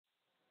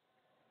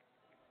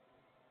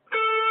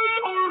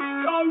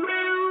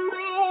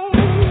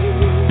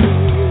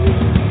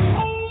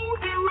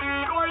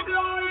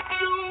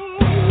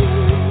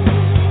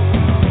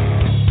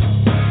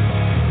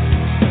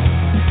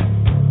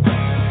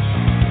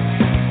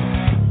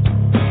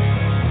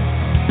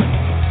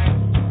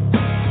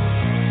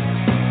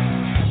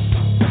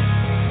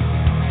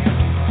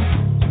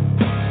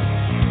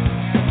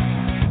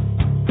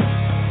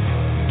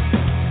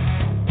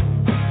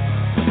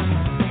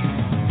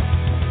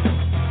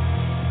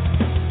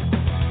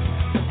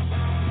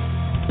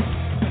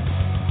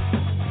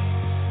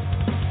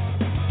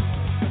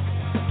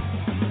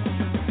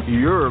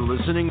You're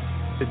listening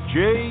to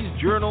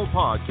Jay's Journal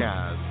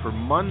Podcast for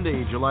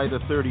Monday, July the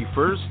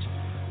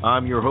 31st.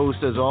 I'm your host,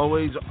 as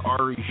always,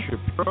 Ari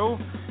Shapiro,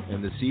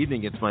 and this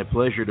evening it's my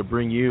pleasure to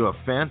bring you a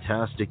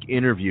fantastic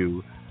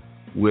interview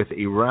with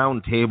a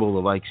round table the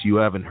likes you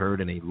haven't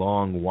heard in a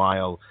long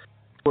while.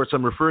 Of course,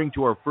 I'm referring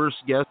to our first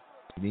guest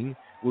this evening,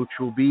 which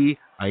will be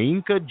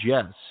Ainka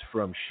Jess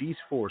from She's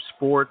 4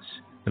 Sports.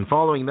 And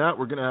following that,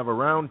 we're going to have a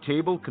round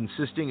table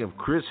consisting of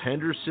Chris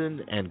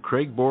Henderson and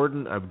Craig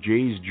Borden of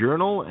Jay's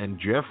Journal and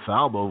Jeff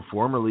Falbo,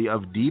 formerly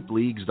of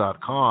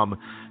DeepLeagues.com,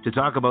 to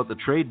talk about the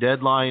trade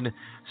deadline,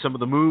 some of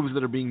the moves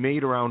that are being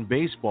made around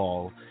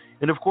baseball,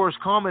 and of course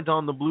comment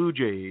on the Blue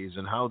Jays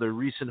and how their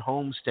recent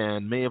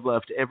homestand may have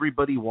left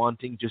everybody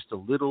wanting just a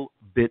little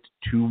bit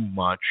too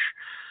much.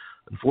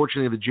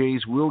 Unfortunately, the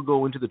Jays will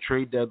go into the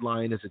trade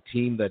deadline as a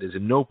team that is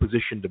in no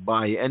position to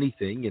buy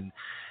anything, and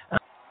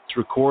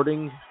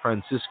recording,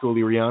 Francisco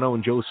Liriano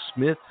and Joe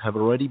Smith have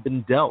already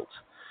been dealt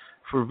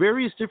for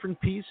various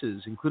different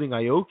pieces, including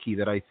Aoki,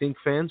 that I think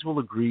fans will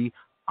agree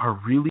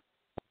are really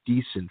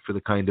decent for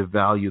the kind of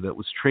value that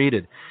was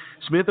traded.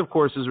 Smith, of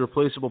course, is a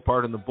replaceable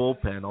part in the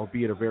bullpen,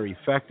 albeit a very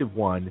effective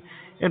one.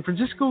 And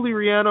Francisco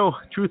Liriano,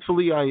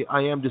 truthfully,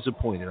 I am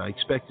disappointed. I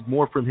expected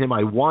more from him.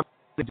 I wanted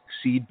to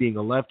succeed being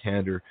a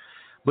left-hander.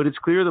 But it's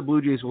clear the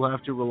Blue Jays will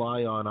have to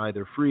rely on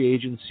either free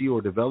agency or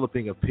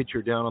developing a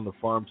pitcher down on the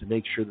farm to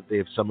make sure that they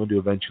have someone to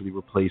eventually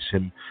replace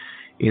him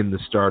in the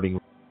starting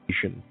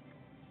rotation.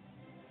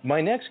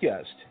 My next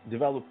guest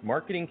developed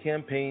marketing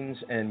campaigns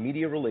and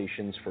media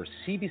relations for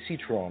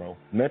CBC Toronto,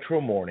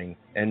 Metro Morning,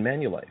 and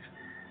Manulife,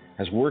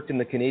 has worked in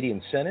the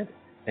Canadian Senate,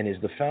 and is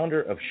the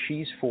founder of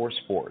She's 4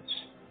 Sports.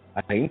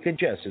 Ainka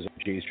Jess is on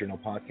Jay's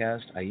Journal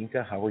Podcast.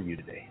 Ainka, how are you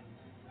today?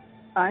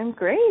 I'm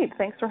great.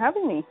 Thanks for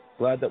having me.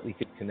 Glad that we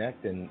could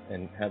connect and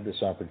have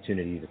this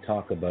opportunity to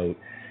talk about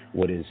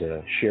what is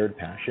a shared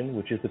passion,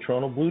 which is the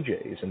Toronto Blue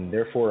Jays. And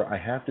therefore, I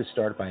have to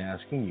start by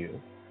asking you,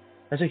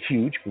 as a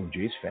huge Blue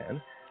Jays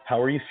fan, how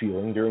are you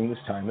feeling during this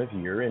time of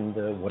year, and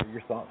what are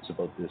your thoughts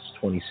about this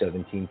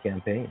 2017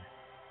 campaign?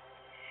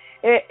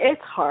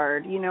 It's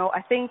hard.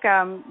 I think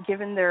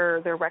given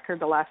their record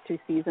the last two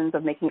seasons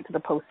of making it to the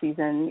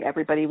postseason,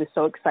 everybody was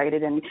so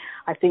excited. And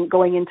I think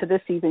going into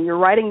this season, you're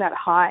riding that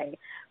high.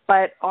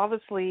 But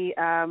obviously,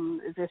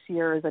 this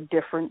year is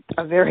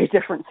a very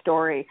different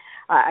story.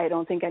 I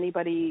don't think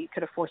anybody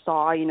could have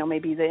foresaw,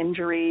 maybe the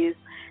injuries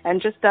and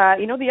just,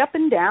 the up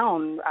and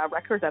down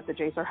record that the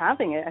Jays are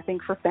having. I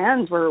think for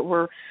fans,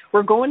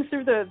 we're going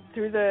through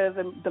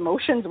the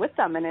motions with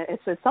them, and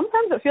it's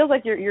sometimes it feels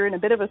like you're in a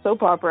bit of a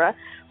soap opera.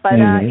 But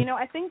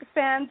I think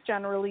fans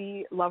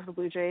generally love the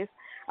Blue Jays.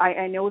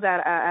 I know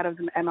that out of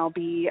the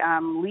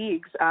MLB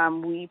leagues,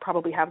 we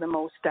probably have the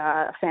most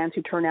fans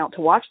who turn out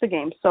to watch the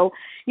game. So,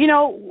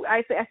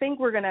 I think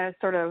we're going to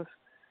sort of,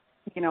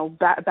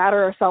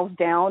 batter ourselves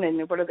down,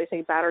 and what do they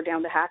say, batter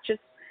down the hatches,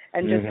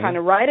 and just kind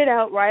of ride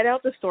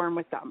out the storm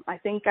with them. I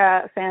think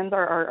fans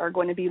are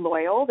going to be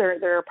loyal.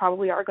 There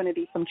probably are going to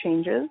be some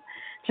changes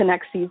to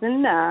next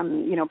season,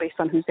 based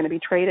on who's going to be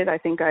traded. I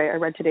think I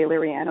read today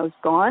Liriano's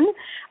gone.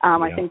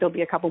 I think there'll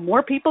be a couple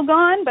more people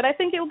gone, but I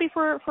think it'll be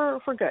for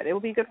good. It will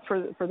be good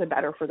for the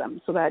better for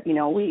them, so that,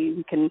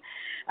 we can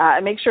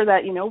make sure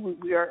that,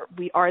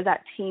 we are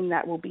that team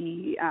that will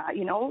be,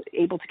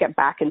 able to get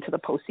back into the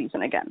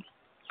postseason again.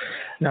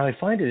 Now, I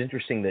find it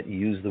interesting that you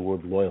use the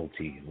word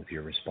loyalty with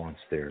your response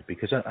there,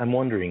 because I'm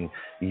wondering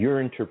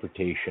your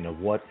interpretation of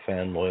what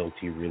fan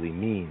loyalty really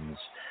means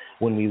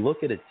when we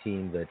look at a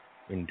team that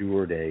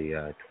endured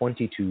a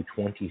 22,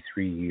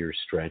 23-year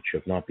stretch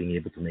of not being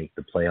able to make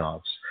the playoffs.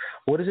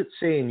 What does it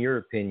say, in your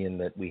opinion,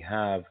 that we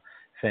have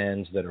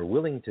fans that are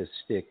willing to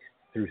stick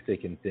through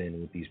thick and thin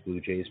with these Blue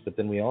Jays, but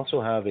then we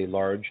also have a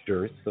large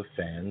dearth of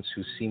fans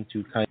who seem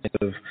to kind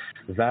of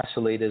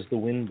vacillate as the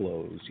wind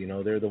blows?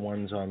 They're the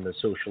ones on the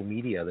social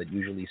media that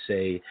usually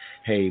say,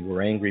 hey,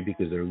 we're angry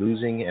because they're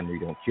losing and we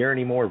don't care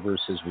anymore,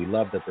 versus we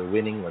love that they're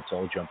winning, let's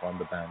all jump on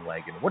the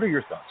bandwagon. What are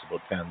your thoughts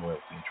about fan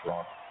loyalty in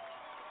Toronto?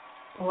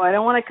 Well, I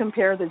don't want to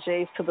compare the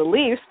Jays to the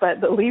Leafs,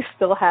 but the Leafs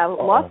still have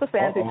lots of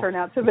fans who turn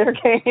out to their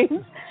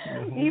games,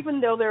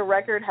 even though their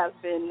record has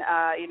been,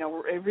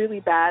 really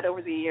bad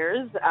over the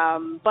years.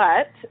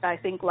 But I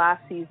think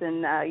last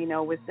season,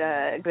 with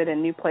good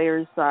and new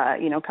players,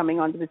 coming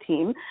onto the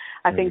team,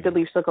 I think the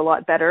Leafs look a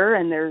lot better,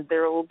 and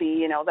there will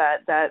be,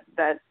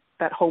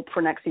 that hope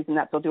for next season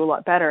that they'll do a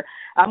lot better.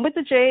 With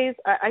the Jays,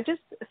 I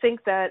just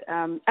think that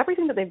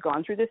everything that they've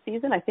gone through this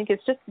season, I think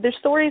it's just their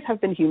stories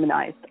have been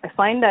humanized. I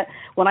find that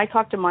when I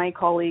talk to my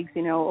colleagues,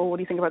 what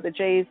do you think about the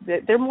Jays?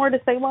 They're more to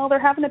say, well, they're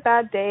having a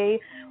bad day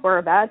or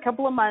a bad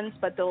couple of months,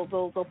 but they'll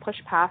push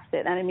past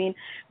it. And I mean,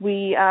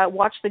 we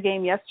watched the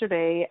game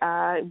yesterday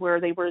where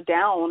they were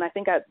down. I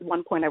think at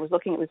one point I was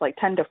looking, it was like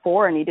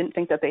 10-4, and you didn't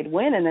think that they'd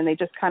win, and then they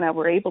just kind of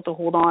were able to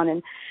hold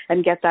on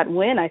and get that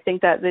win. I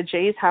think that the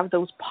Jays have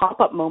those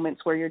pop-up moments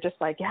where you're just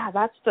like, yeah,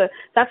 that's the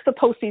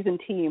postseason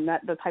team,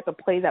 that the type of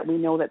play that we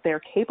know that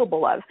they're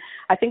capable of.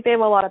 I think they have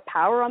a lot of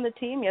power on the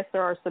team. Yes,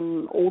 there are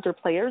some older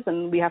players,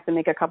 and we have to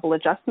make a couple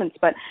adjustments,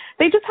 but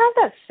they just have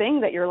that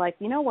thing that you're like,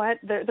 you know what,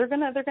 they're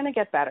gonna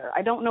get better.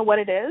 I don't know what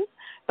it is,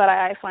 but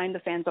I find the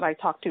fans that I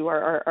talk to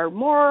are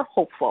more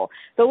hopeful.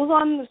 Those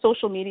on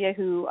social media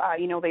who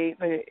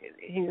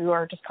who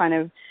are just kind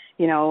of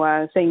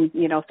saying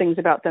things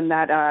about them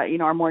that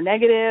are more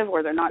negative,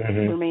 or they're not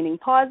remaining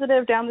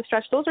positive down the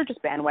stretch. Those are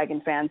just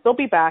bandwagon fans. They'll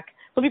be back.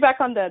 They'll be back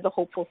on the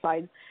hopeful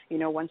side,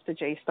 once the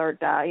Jays start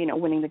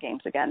winning the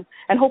games again,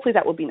 and hopefully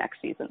that will be next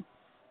season.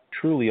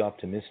 Truly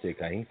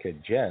optimistic,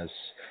 Ainka. Jess,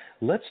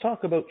 let's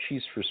talk about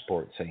She's for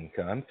Sports,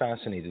 Ainka. I'm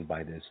fascinated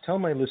by this. Tell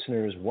my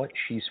listeners what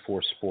She's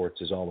for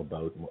Sports is all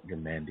about and what your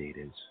mandate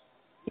is.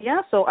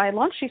 Yeah, so I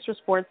launched She's for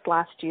Sports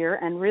last year,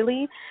 and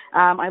really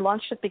I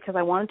launched it because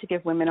I wanted to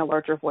give women a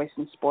larger voice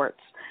in sports.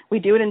 We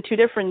do it in two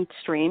different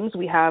streams.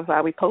 We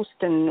post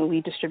and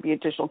we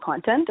distribute digital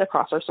content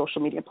across our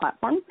social media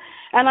platforms,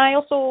 and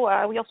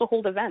we also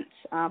hold events.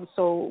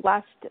 So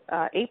last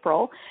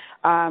April,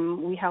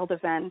 we held an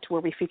event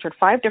where we featured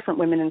 5 different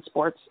women in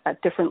sports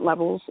at different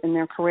levels in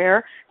their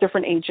career,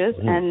 different ages,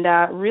 and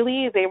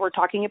really they were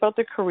talking about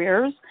their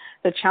careers,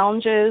 the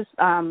challenges,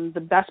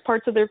 the best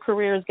parts of their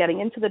careers, getting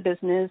into the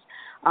business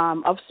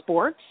of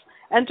sports,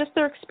 and just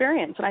their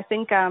experience. And I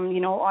think,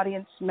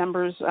 audience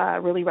members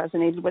really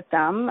resonated with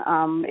them.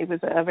 It was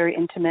a very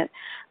intimate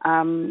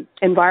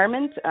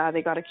environment.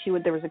 They got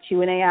there was a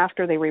Q&A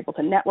after. They were able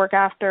to network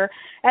after.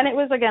 And it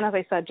was, again, as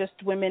I said, just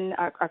women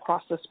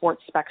across the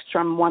sports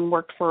spectrum. One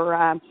worked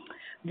for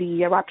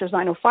the Raptors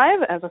 905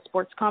 as a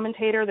sports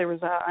commentator. There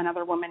was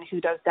another woman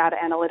who does data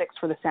analytics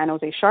for the San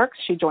Jose Sharks.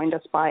 She joined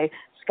us by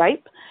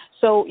Skype.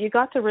 So you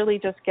got to really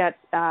just get,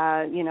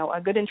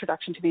 a good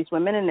introduction to these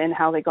women and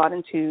how they got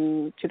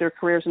into their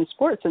careers in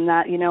sports, and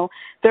that,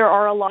 there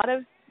are a lot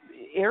of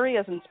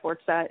areas in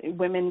sports that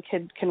women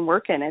can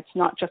work in. It's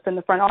not just in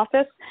the front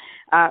office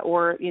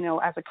or,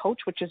 as a coach,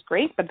 which is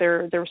great, but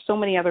there are so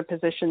many other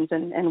positions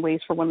and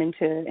ways for women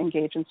to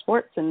engage in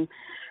sports. And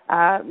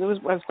I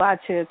was glad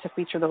to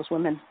feature those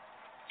women.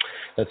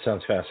 That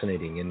sounds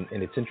fascinating.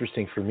 And it's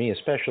interesting for me,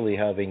 especially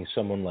having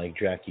someone like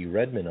Jackie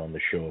Redmond on the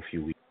show a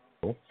few weeks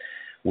ago,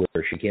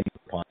 where she came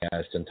on the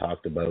podcast and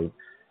talked about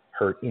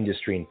her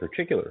industry in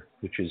particular,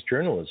 which is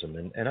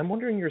journalism. And I'm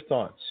wondering your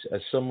thoughts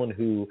as someone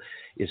who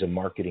is a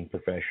marketing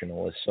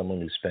professional, as someone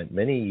who spent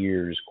many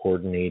years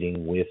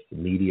coordinating with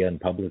media and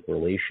public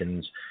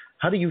relations.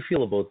 How do you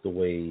feel about the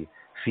way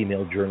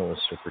female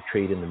journalists are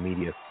portrayed in the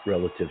media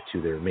relative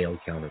to their male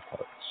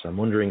counterparts? I'm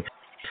wondering if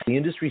the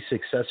industry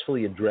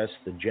successfully addressed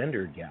the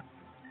gender gap,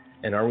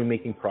 and are we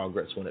making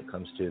progress when it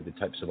comes to the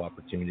types of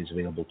opportunities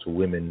available to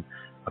women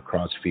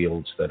across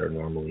fields that are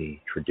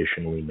normally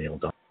traditionally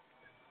male-dominated?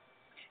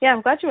 Yeah,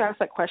 I'm glad you asked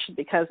that question,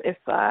 because if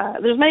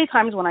there's many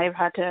times when I've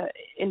had to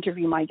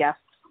interview my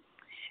guests,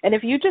 and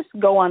if you just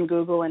go on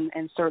Google and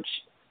search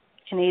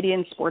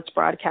Canadian sports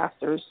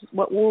broadcasters,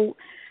 what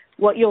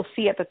you'll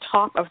see at the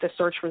top of the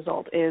search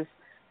result is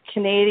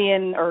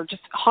Canadian or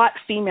just hot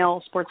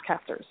female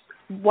sportscasters.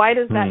 Why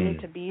does that need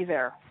to be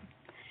there?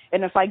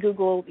 And if I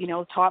Google,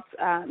 top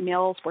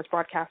male sports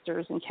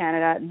broadcasters in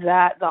Canada,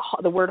 that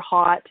the word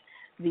hot,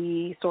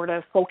 the sort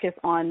of focus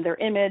on their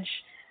image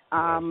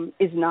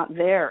is not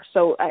there.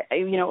 So,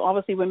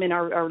 obviously women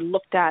are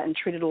looked at and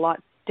treated a lot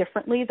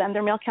differently than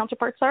their male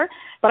counterparts are.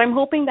 But I'm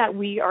hoping that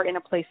we are in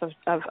a place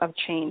of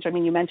change. I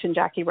mean, you mentioned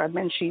Jackie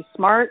Redmond. She's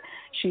smart,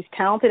 she's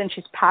talented, and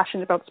she's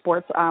passionate about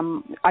sports.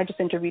 I just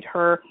interviewed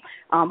her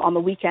on the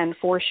weekend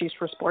for She's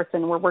for Sports,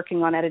 and we're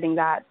working on editing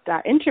that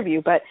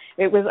interview. But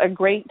it was a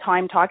great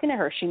time talking to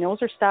her. She knows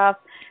her stuff.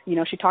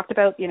 She talked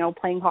about,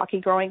 playing hockey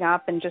growing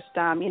up and just,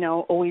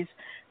 always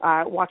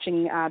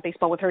watching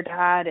baseball with her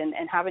dad and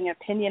having an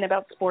opinion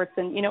about sports.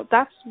 And,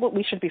 that's what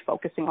we should be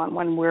focusing on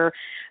when we're,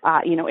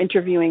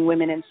 interviewing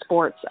women in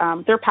sports.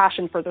 Their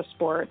passion for the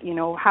sport,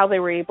 how they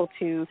were able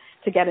to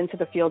get into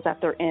the fields that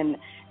they're in.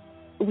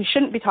 We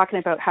shouldn't be talking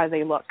about how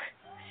they look.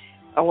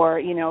 Or,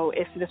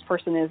 if this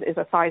person is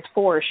a size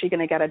 4, is she going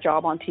to get a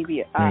job on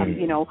TV,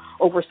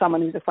 over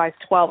someone who's a size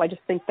 12? I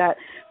just think that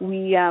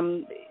we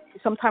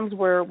sometimes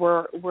we're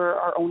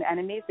our own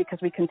enemies because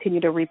we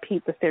continue to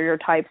repeat the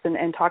stereotypes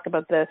and talk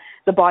about the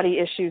body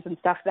issues and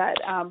stuff that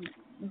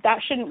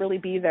shouldn't really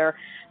be there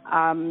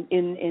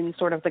in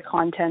sort of the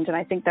content. And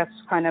I think that's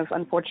kind of,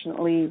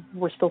 unfortunately,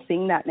 we're still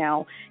seeing that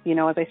now.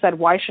 As I said,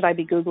 why should I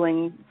be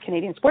Googling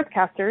Canadian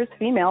sportscasters,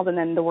 females, and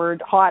then the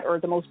word hot or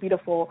the most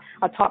beautiful,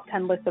 a top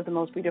 10 list of the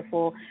most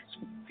beautiful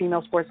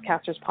female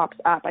sportscasters pops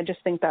up? I just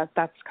think that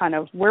that's kind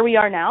of where we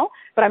are now.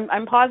 But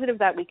I'm positive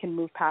that we can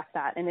move past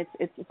that. And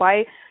it's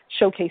by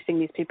showcasing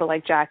these people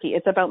like Jackie.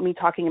 It's about me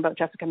talking about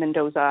Jessica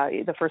Mendoza,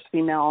 the first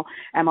female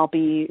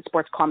MLB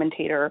sports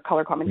commentator,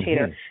 color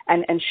commentator,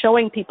 and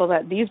showing people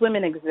that these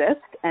women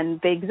exist, and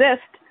they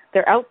exist.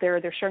 They're out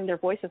there. They're sharing their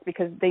voices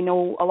because they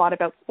know a lot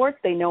about sports.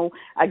 They know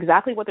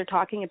exactly what they're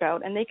talking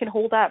about, and they can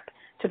hold up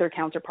to their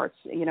counterparts,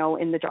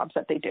 in the jobs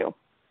that they do.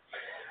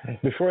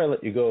 Before I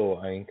let you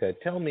go, Ainka,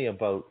 tell me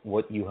about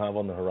what you have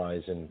on the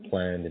horizon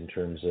planned in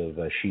terms of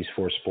She's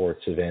for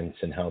Sports events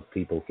and how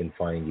people can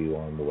find you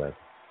on the web.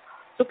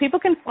 So people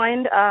can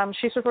find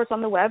She's for Sports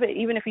on the web,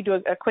 even if you do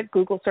a quick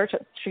Google search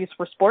at She's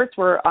for Sports.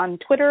 We're on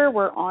Twitter,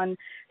 we're on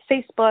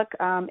Facebook,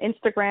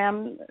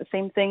 Instagram,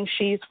 same thing,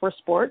 She's for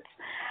Sports.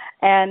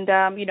 And,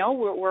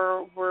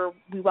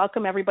 we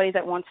welcome everybody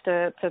that wants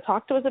to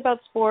talk to us about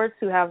sports,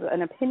 who have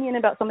an opinion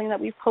about something that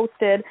we've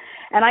posted.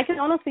 And I can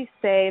honestly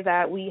say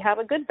that we have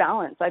a good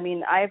balance. I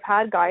mean, I've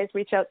had guys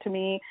reach out to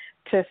me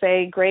to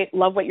say, great,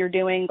 love what you're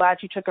doing, glad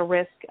you took a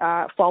risk,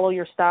 follow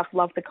your stuff,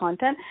 love the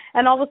content.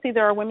 And obviously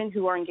there are women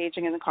who are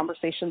engaging in the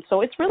conversation.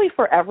 So it's really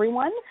for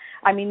everyone.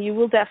 I mean, you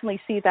will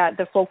definitely see that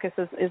the focus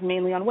is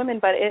mainly on women,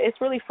 but it's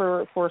really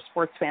for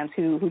sports fans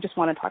who just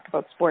want to talk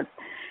about sports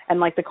and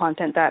like the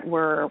content that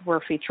we're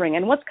featuring.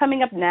 And what's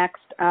coming up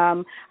next,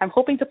 I'm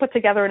hoping to put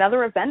together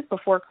another event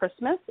before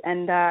Christmas,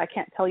 and I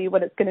can't tell you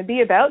what it's going to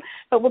be about,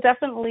 but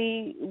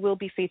we'll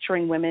be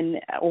featuring women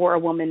or a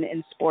woman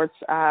in sports,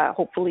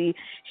 hopefully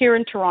here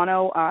in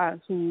Toronto,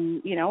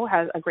 who,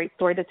 has a great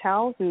story to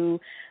tell, who,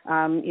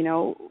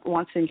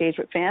 wants to engage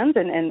with fans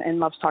and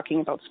loves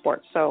talking about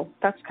sports. So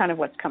that's kind of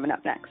what's coming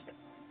up next.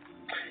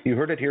 You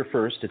heard it here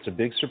first. It's a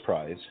big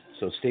surprise,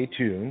 so stay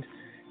tuned.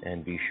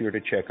 And be sure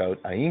to check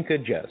out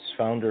Ainka Jess,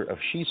 founder of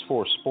She's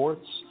for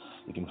Sports.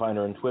 You can find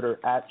her on Twitter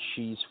at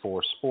She's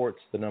for Sports,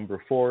 the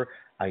number 4.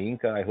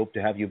 Ainka, I hope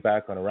to have you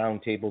back on a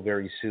roundtable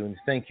very soon.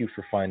 Thank you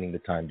for finding the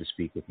time to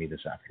speak with me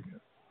this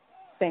afternoon.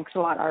 Thanks a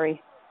lot,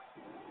 Ari.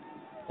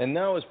 And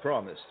now, as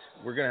promised,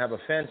 we're going to have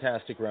a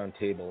fantastic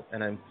roundtable,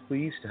 and I'm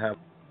pleased to have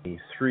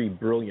 3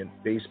 brilliant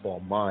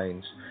baseball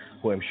minds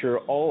who I'm sure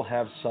all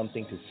have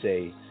something to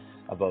say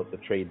about the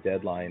trade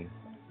deadline.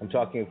 I'm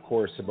talking, of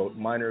course, about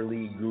minor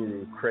league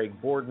guru Craig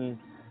Borden,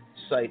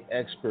 site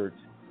expert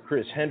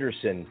Chris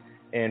Henderson,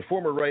 and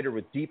former writer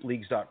with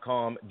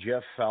DeepLeagues.com,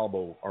 Jeff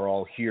Falbo, are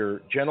all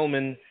here.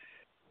 Gentlemen,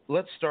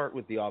 let's start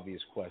with the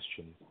obvious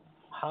question.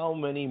 How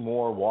many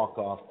more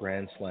walk-off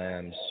grand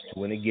slams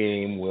to win a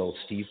game will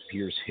Steve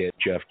Pearce hit?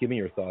 Jeff, give me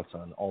your thoughts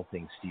on all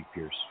things Steve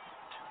Pearce.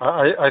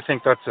 I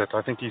think that's it.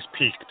 I think he's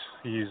peaked.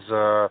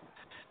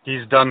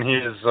 He's done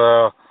his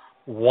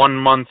 1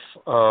 month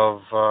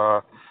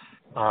of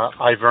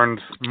I've earned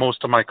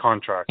most of my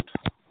contract,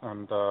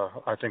 and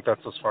I think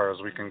that's as far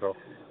as we can go.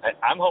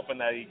 I'm hoping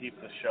that he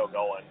keeps the show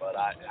going, but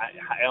I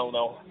don't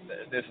know.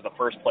 This is the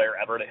first player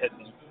ever to hit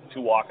 2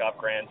 walk-off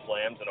grand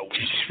slams in a week.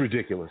 It's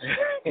ridiculous.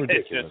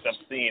 It's just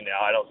obscene now.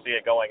 I don't see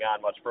it going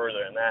on much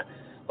further than that.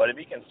 But if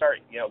he can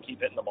start,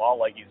 keep hitting the ball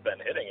like he's been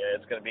hitting it,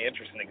 it's going to be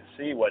interesting to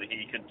see what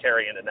he could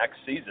carry into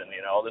next season.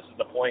 This is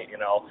the point.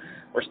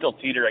 We're still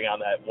teetering on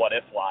that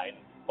what-if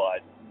line, but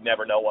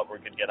never know what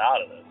we could get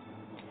out of this.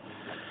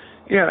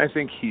 Yeah, I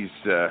think he's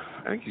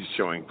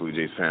showing Blue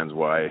Jays fans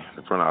why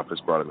the front office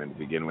brought him in to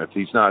begin with.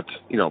 He's not,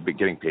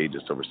 getting paid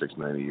just over $6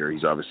 million a year.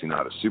 He's obviously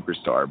not a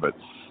superstar, but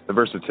the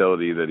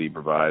versatility that he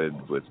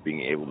provided with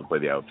being able to play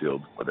the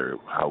outfield,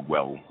 how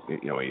well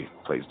he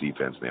plays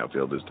defense in the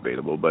outfield is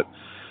debatable. But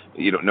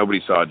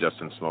nobody saw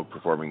Justin Smoke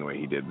performing the way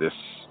he did this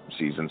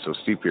season. So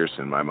Steve Pearce,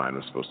 in my mind,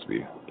 was supposed to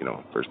be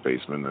first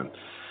baseman, and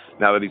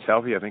now that he's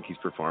healthy, I think he's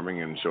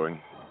performing and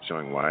showing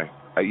why.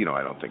 I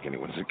don't think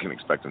anyone can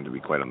expect him to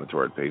be quite on the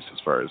torrid pace as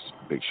far as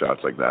big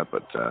shots like that,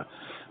 but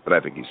I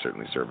think he's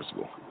certainly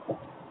serviceable.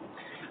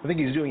 I think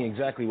he's doing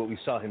exactly what we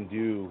saw him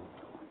do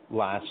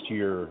last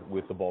year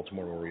with the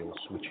Baltimore Orioles,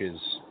 which is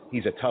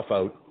he's a tough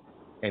out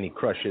and he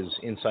crushes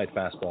inside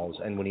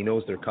fastballs, and when he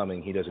knows they're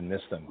coming, he doesn't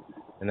miss them.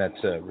 And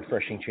that's a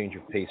refreshing change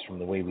of pace from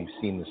the way we've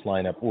seen this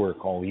lineup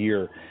work all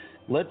year.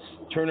 Let's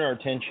turn our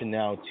attention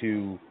now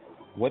to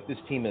what this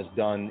team has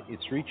done.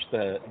 It's reached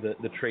the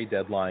trade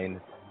deadline,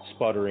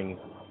 sputtering,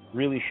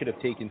 really should have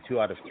taken 2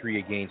 out of 3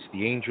 against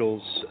the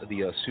Angels.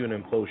 The Osuna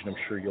implosion, I'm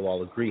sure you'll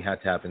all agree,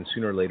 had to happen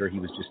sooner or later. He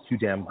was just too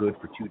damn good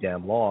for too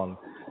damn long.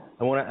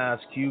 I want to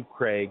ask you,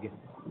 Craig,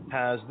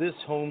 has this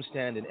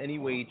homestand in any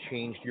way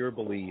changed your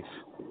belief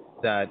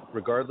that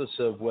regardless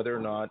of whether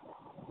or not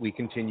we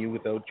continue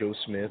without Joe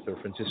Smith or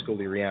Francisco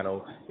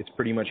Liriano, it's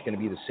pretty much going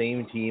to be the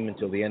same team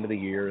until the end of the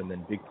year, and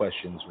then big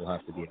questions will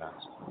have to be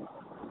asked?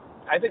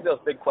 I think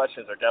those big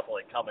questions are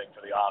definitely coming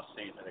for the off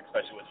season,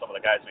 especially with some of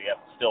the guys we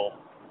have still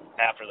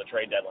after the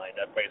trade deadline.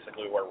 That's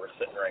basically where we're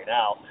sitting right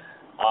now.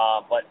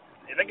 But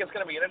I think it's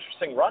going to be an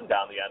interesting run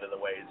down the end of the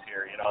ways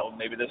here.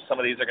 Maybe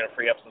some of these are going to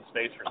free up some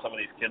space for some of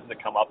these kids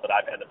that come up that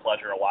I've had the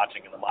pleasure of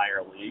watching in the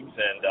minor leagues,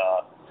 and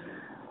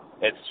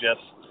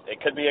it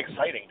could be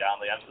exciting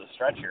down the end of the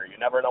stretch here. You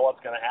never know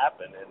what's going to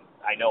happen, and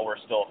I know we're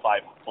still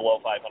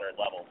below 500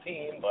 level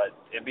team, but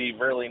it'd be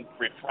really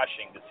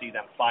refreshing to see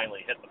them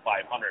finally hit the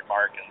 500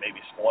 mark and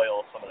maybe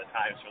spoil some of the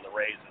times for the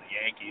Rays and the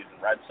Yankees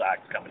and Red Sox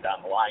coming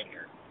down the line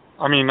here.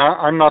 I mean,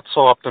 I'm not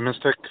so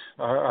optimistic.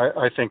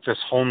 I think this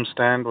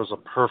homestand was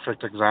a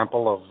perfect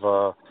example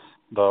of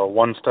the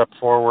 1 step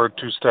forward,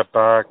 2 step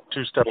back,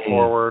 2 step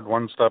forward,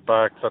 1 step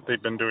back that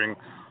they've been doing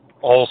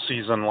all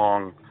season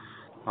long.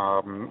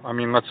 I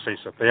mean, let's face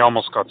it, they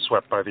almost got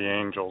swept by the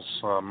Angels,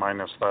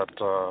 minus that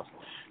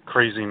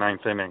crazy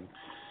 9th inning.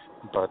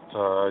 But,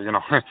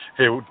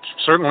 it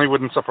certainly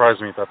wouldn't surprise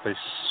me that they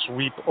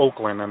sweep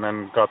Oakland and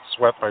then got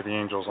swept by the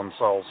Angels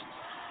themselves.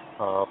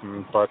 I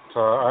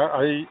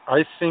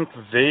think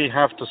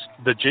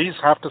the Jays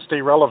have to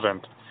stay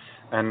relevant,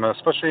 and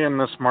especially in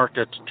this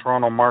market,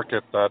 Toronto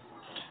market, that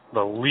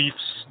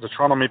the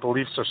Toronto Maple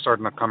Leafs are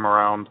starting to come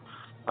around.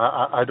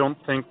 I don't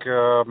think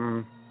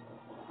the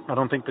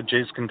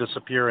Jays can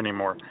disappear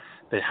anymore.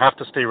 They have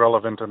to stay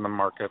relevant in the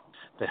market.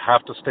 They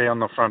have to stay on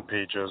the front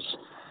pages.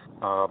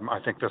 I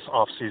think this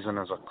off season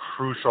is a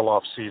crucial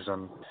off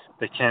season.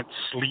 They can't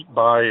sleep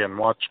by and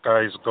watch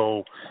guys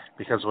go,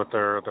 because with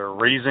their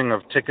raising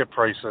of ticket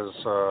prices,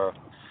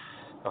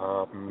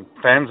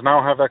 fans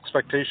now have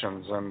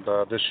expectations, and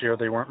this year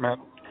they weren't met.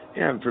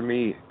 Yeah, and for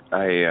me,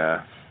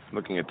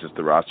 looking at just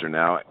the roster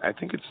now, I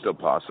think it's still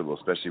possible,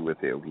 especially with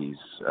Aoki's,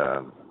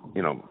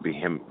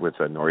 with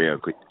Nori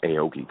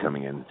Aoki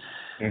coming in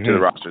to the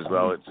roster as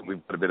well.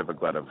 We've got a bit of a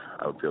glut of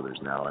outfielders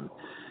now, and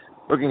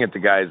looking at the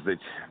guys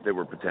that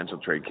were potential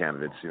trade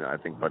candidates, I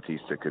think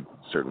Bautista could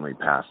certainly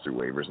pass through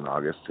waivers in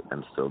August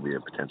and still be a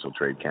potential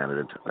trade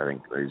candidate. I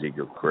think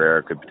Ezekiel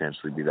Carrera could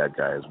potentially be that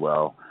guy as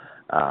well,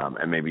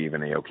 and maybe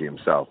even Aoki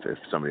himself if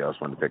somebody else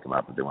wanted to pick him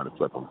up, if they want to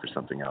flip him for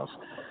something else.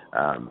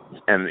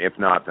 And if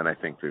not, then I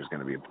think there's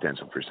going to be a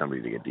potential for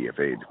somebody to get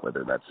DFA'd,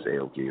 whether that's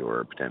Aoki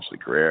or potentially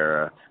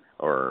Carrera,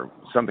 or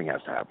something has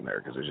to happen there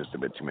because there's just a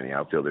bit too many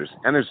outfielders.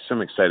 And there's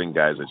some exciting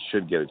guys that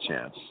should get a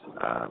chance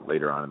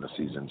later on in the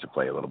season to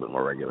play a little bit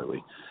more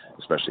regularly,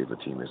 especially if the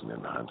team isn't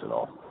in the hunt at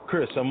all.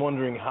 Chris, I'm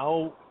wondering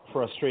how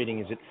frustrating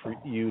is it for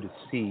you to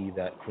see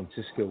that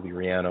Francisco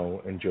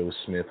Liriano and Joe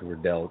Smith were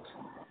dealt,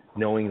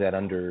 knowing that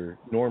under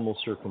normal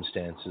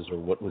circumstances or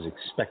what was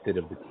expected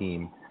of the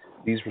team,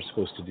 these were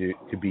supposed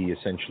to be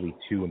essentially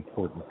two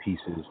important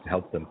pieces to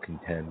help them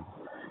contend?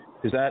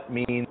 Does that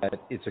mean that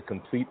it's a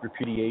complete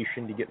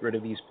repudiation to get rid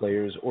of these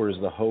players, or is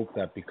the hope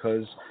that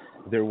because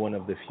they're one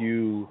of the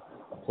few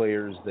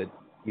players that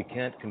you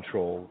can't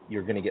control,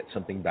 you're going to get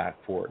something back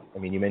for it? I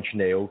mean, you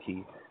mentioned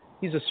Aoki.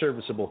 He's a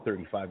serviceable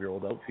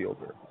 35-year-old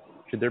outfielder.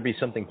 Should there be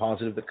something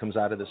positive that comes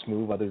out of this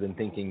move other than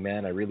thinking,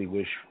 man, I really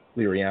wish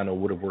Liriano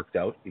would have worked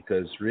out,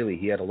 because really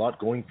he had a lot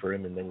going for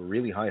him and there were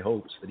really high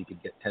hopes that he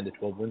could get 10 to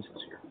 12 wins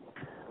this year?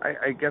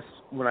 I guess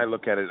when I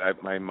look at it,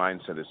 my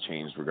mindset has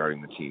changed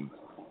regarding the team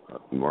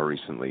more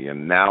recently,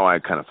 and now I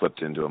kind of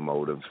flipped into a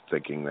mode of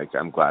thinking, like,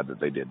 I'm glad that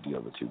they did deal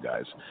the two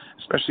guys,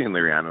 especially in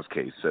Liriano's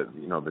case.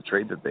 The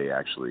trade that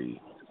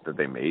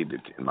they made,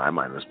 in my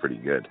mind, was pretty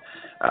good.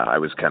 I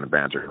was kind of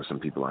bantering with some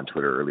people on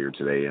Twitter earlier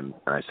today, and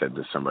I said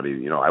to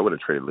somebody, I would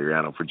have traded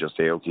Liriano for just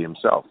Aoki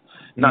himself.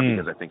 Not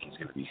because I think he's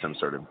going to be some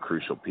sort of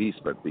crucial piece,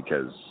 but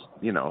because,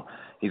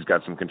 he's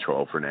got some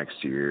control for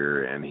next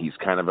year, and he's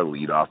kind of a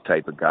leadoff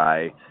type of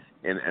guy.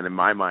 And in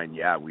my mind,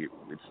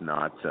 it's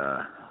not,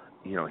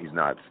 he's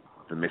not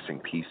the missing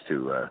piece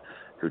to a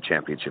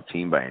championship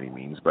team by any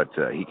means, but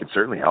he could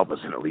certainly help us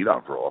in a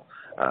leadoff role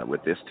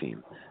with this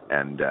team.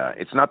 And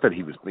it's not that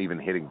he was even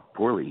hitting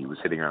poorly. He was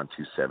hitting around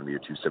 270 or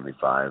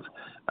 275,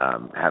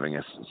 having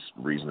a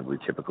reasonably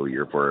typical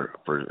year for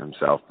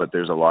himself. But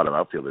there's a lot of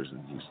outfielders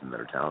in Houston that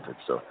are talented.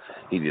 So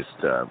he just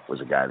was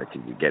a guy that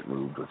could get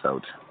moved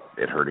without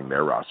it hurting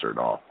their roster at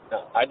all.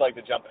 I'd like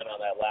to jump in on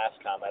that last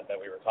comment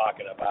that we were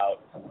talking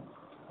about.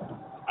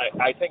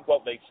 I think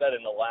what they said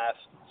in the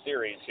last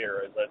series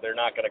here is that they're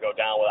not going to go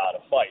down without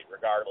a fight,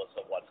 regardless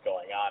of what's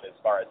going on as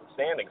far as the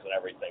standings and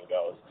everything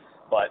goes.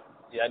 But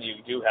then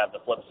you do have the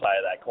flip side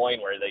of that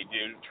coin where they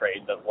do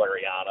trade the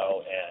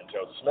Liriano and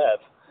Joe Smith.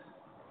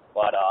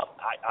 But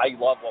I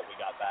love what we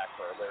got back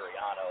for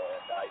Liriano,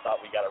 and I thought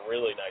we got a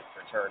really nice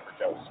return for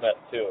Joe Smith,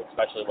 too,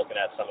 especially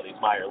looking at some of these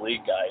minor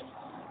league guys.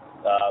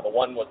 The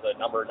one was the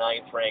number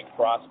 9th ranked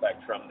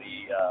prospect from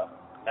the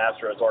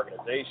Astros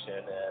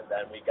organization, and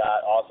then we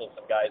got also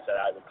some guys that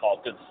I would call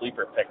good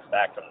sleeper picks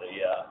back from the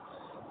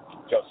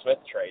Joe Smith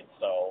trade.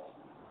 So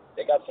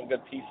they got some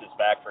good pieces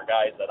back for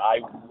guys that I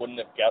wouldn't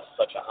have guessed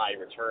such a high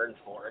return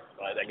for.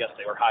 But I guess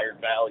they were higher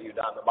valued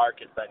on the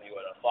market than you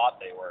would have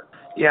thought they were.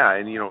 Yeah,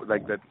 and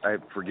like that.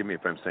 Forgive me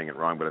if I'm saying it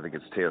wrong, but I think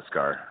it's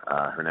Teoscar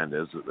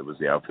Hernandez that was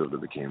the outfielder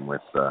that came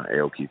with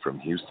Aoki from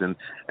Houston,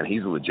 and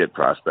he's a legit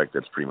prospect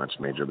that's pretty much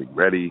major league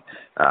ready.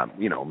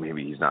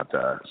 Maybe he's not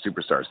the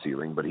superstar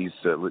ceiling, but he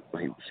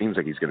seems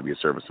like he's going to be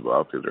a serviceable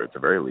outfielder at the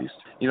very least.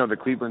 The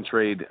Cleveland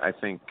trade, I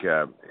think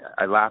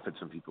I laughed at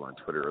some people on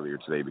Twitter earlier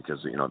today because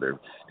they're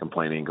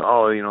complaining,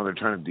 they're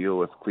trying to deal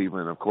with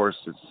Cleveland. Of course,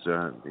 it's,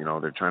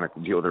 they're trying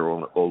to deal with their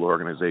old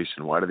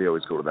organization. Why do they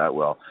always go to that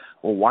well?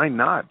 Well, why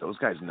not? Those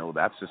guys know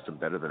that system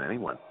better than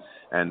anyone.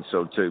 And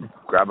so to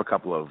grab a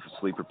couple of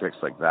sleeper picks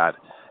like that,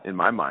 in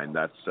my mind,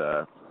 that's,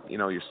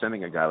 you're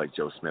sending a guy like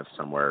Joe Smith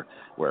somewhere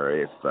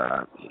where if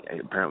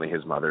apparently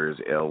his mother is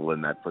ill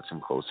and that puts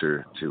him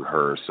closer to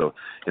her. So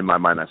in my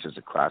mind, that's just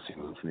a classy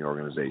move from the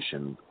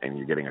organization, and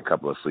you're getting a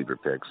couple of sleeper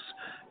picks.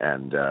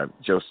 And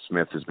Joe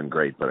Smith has been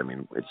great, but I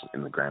mean, it's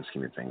in the grand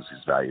scheme of things,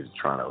 his value to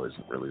Toronto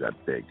isn't really that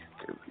big,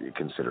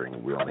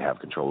 considering we only have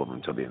control of him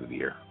until the end of the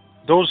year.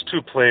 Those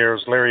two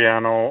players,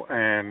 Liriano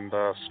and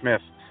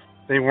Smith,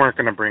 they weren't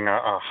going to bring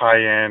a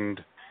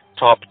high-end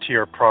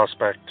top-tier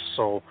prospect.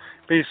 So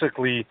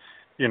basically,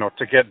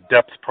 to get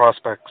depth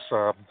prospects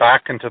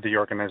back into the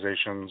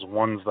organizations,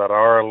 ones that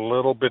are a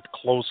little bit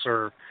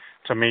closer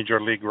to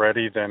Major League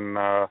ready than,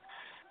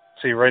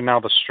 see, right now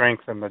the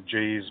strength in the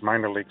Jays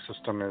minor league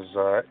system is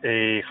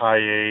A, high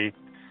A,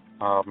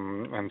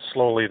 and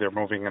slowly they're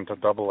moving into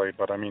Double A.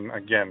 But I mean,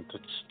 again,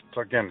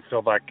 to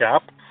fill that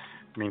gap,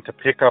 I mean, to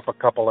pick up a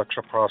couple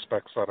extra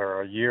prospects that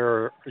are a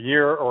year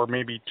or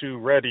maybe two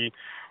ready,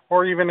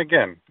 or even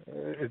again,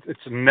 it's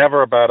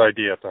never a bad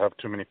idea to have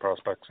too many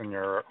prospects in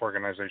your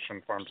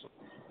organization farms.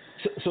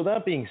 So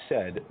that being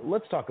said,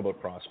 let's talk about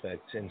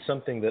prospects and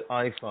something that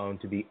I found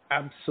to be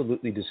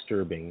absolutely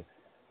disturbing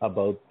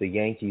about the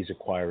Yankees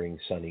acquiring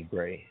Sonny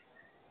Gray.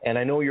 And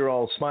I know you're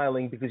all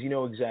smiling because you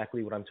know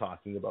exactly what I'm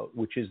talking about,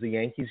 which is the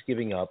Yankees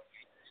giving up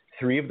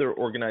 3 of their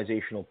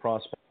organizational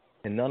prospects,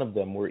 and none of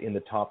them were in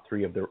the top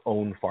 3 of their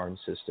own farm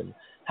system.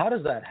 How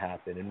does that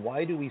happen, and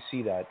why do we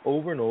see that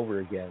over and over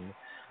again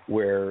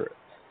where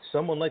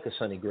someone like a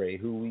Sonny Gray,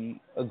 who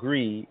we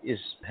agree is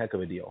a heck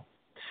of a deal?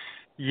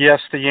 Yes,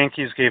 the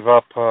Yankees gave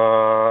up.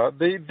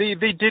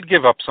 They did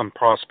give up some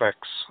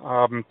prospects.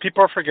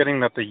 People are forgetting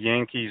that the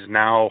Yankees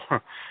now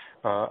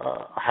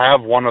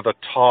have one of the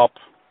top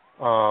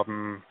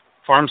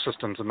farm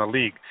systems in the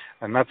league,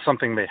 and that's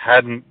something they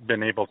hadn't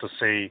been able to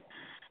say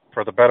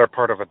for the better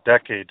part of a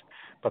decade.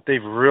 But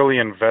they've really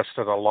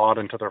invested a lot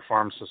into their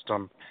farm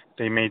system.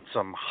 They made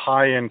some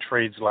high-end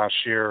trades last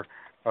year,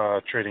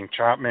 trading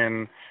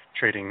Chapman,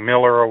 trading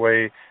Miller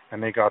away,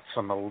 and they got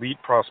some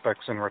elite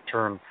prospects in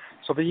return.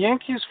 So the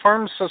Yankees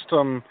farm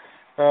system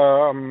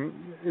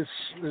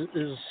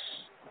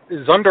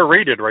is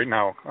underrated right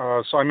now.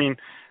 So I mean,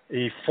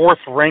 a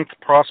 4th-ranked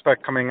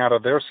prospect coming out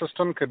of their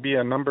system could be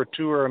a number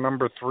 2 or a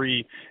number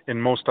 3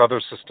 in most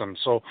other systems.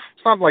 So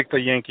it's not like the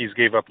Yankees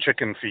gave up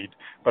chicken feed,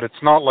 but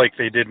it's not like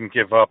they didn't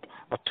give up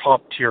a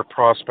top-tier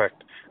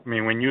prospect. I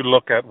mean, when you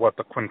look at what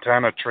the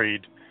Quintana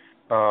trade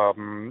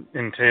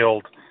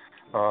entailed,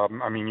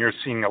 I mean, you're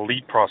seeing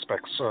elite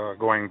prospects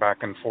going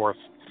back and forth.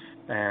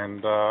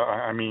 And,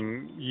 I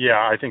mean,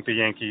 yeah, I think the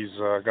Yankees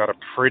got a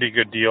pretty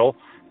good deal,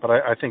 but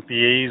I think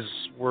the A's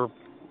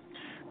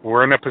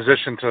were in a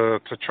position to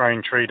try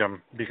and trade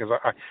him, because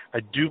I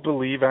do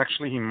believe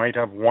actually he might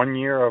have 1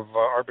 year of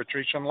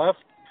arbitration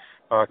left.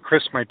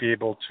 Chris might be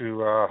able to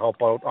help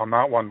out on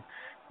that one.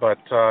 But,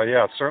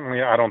 yeah,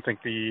 certainly I don't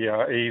think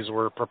the A's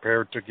were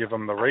prepared to give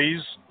him the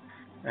raise.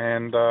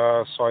 And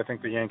so I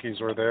think the Yankees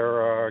were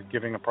there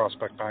giving a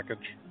prospect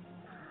package.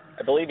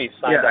 I believe he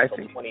signed up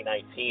until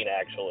 2019,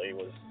 actually,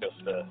 was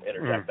just to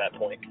interject that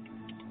point.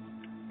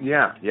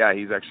 Yeah,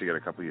 he's actually got a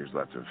couple of years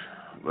left of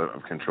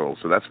control.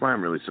 So that's why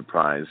I'm really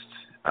surprised.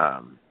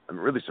 I'm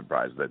really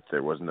surprised that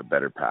there wasn't a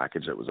better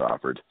package that was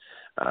offered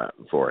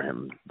for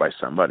him by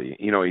somebody,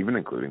 even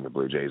including the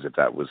Blue Jays, if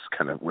that was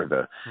kind of where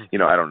the,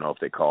 I don't know if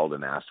they called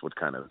and asked what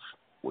kind of,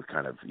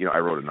 I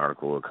wrote an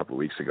article a couple of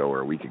weeks ago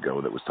or a week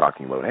ago that was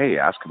talking about, hey,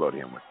 ask about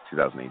him with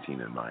 2018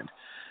 in mind.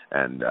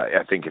 And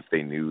I think if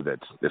they knew that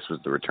this was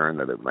the return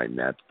that it might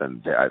net,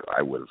 then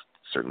I would have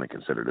certainly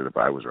considered it if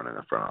I was running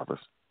a front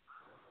office.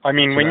 I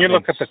mean, when you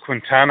look at the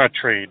Quintana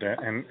trade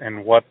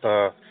and what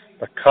the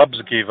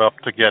Cubs gave up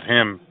to get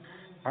him,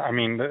 I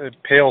mean, it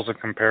pales in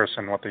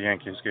comparison what the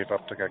Yankees gave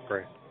up to get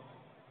Gray.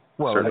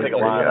 Well, I think a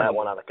lot of that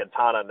one on the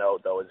Quintana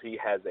note, though, is he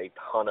has a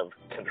ton of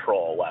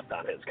control left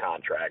on his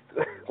contract,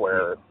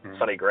 where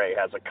Sonny Gray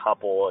has a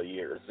couple of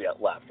years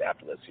yet left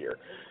after this year.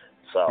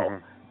 So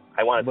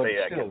I want to say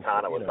that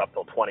Quintana was up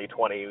till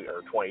 2020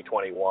 or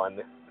 2021.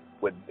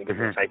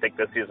 Because I think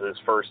this is his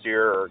first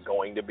year, or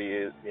going to be,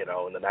 in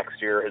the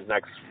next year, his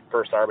next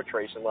first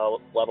arbitration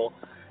level.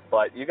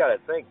 But you got to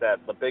think that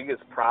the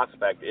biggest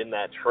prospect in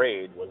that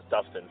trade was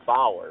Dustin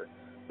Fowler,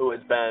 who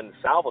has been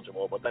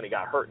salvageable, but then he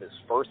got hurt in his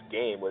first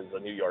game with the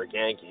New York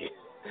Yankee.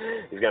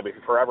 He's going to be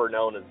forever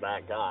known as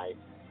that guy.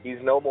 He's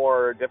no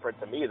more different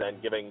to me than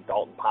giving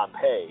Dalton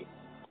Pompey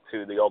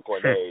to the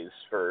Oakland A's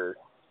for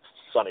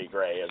Sonny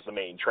Gray as the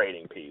main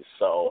trading piece.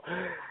 So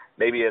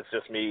maybe it's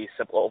just me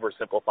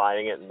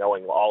oversimplifying it and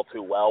knowing all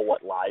too well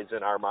what lies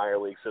in our minor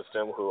league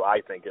system, who I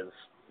think is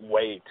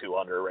way too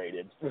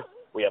underrated.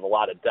 We have a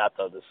lot of depth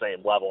of the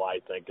same level, I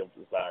think, of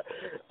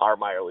our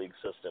minor league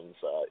system's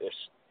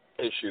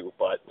issue.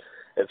 But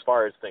as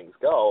far as things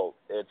go,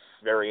 it's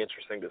very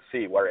interesting to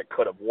see where it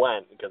could have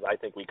went, because I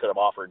think we could have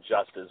offered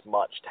just as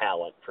much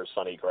talent for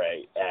Sonny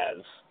Gray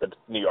as the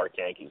New York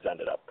Yankees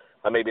ended up.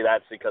 But maybe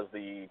that's because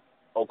the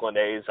Oakland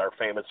A's are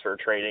famous for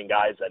trading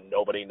guys that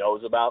nobody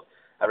knows about.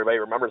 Everybody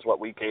remembers what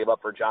we gave up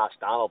for Josh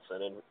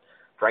Donaldson, and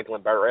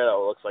Franklin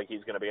Barreto looks like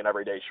he's going to be an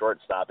everyday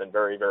shortstop and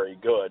very, very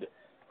good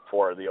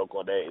for the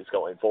Oakland A's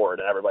going forward.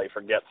 And everybody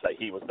forgets that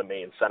he was the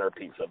main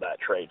centerpiece of that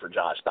trade for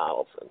Josh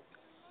Donaldson.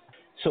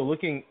 So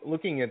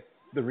looking at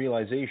the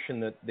realization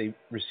that they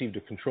received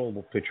a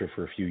controllable pitcher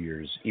for a few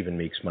years even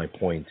makes my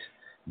point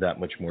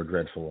that much more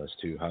dreadful as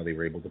to how they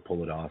were able to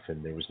pull it off,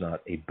 and there was not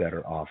a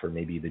better offer.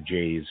 Maybe the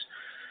Jays.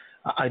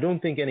 I don't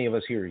think any of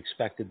us here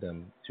expected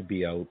them to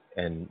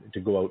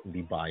go out and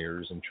be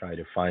buyers and try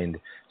to find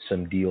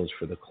some deals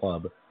for the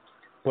club.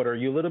 But are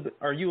you a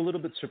little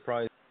bit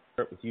surprised?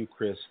 Start with you,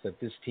 Chris, that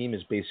this team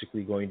is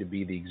basically going to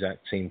be the exact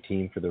same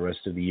team for the rest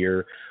of the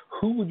year.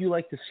 Who would you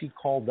like to see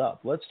called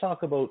up? Let's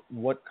talk about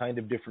what kind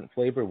of different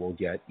flavor we'll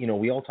get. You know,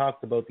 we all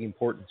talked about the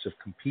importance of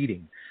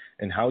competing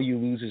and how you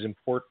lose is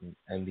important,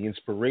 and the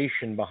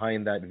inspiration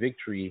behind that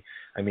victory.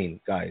 I mean,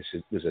 guys,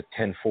 it was a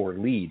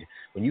 10-4 lead.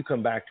 When you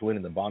come back to win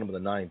in the bottom of the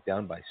ninth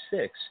down by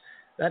 6,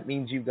 that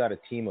means you've got a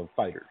team of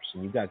fighters,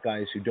 and you've got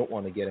guys who don't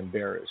want to get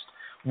embarrassed.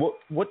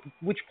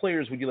 Which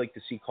players would you like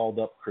to see called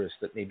up, Chris,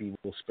 that maybe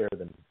will spare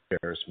them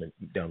embarrassment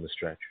down the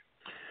stretch?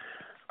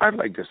 I'd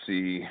like to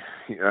see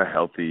a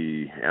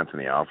healthy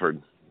Anthony Alford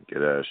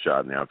get a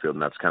shot in the outfield,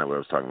 and that's kind of what I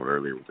was talking about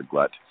earlier with the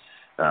glut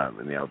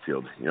in the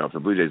outfield. You know, if the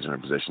Blue Jays are in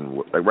a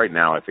position, like right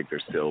now, I think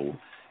they're still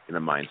in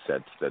a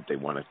mindset that they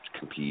want to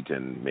compete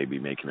and maybe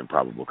make an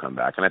improbable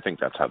comeback, and I think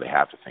that's how they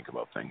have to think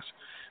about things.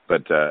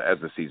 But as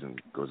the season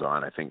goes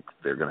on, I think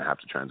they're going to have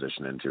to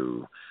transition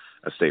into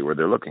a state where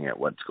they're looking at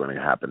what's going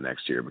to happen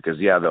next year, because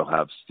they'll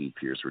have Steve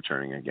Pearce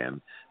returning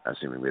again,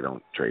 assuming they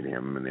don't trade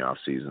him in the off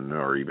season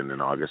or even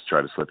in August,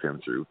 try to slip him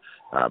through.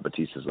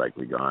 Batista's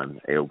likely gone.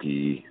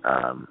 Aoki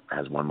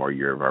has one more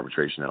year of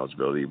arbitration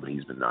eligibility, but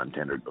he's been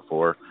non-tendered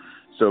before.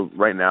 So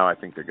right now, I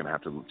think they're going to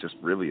have to just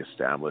really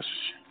establish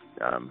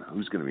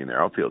who's going to be in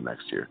their outfield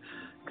next year,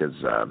 because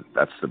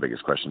that's the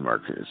biggest question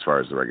mark as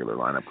far as the regular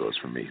lineup goes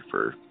for me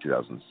for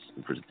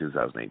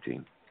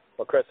 2018.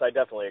 Well, Chris, I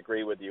definitely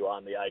agree with you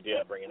on the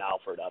idea of bringing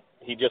Alford up.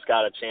 He just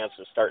got a chance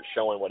to start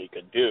showing what he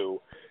could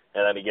do,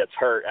 and then he gets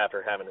hurt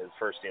after having his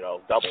first,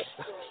 double.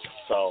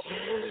 So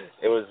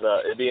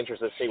it'd be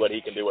interesting to see what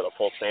he can do with a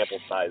full sample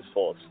size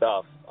full of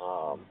stuff.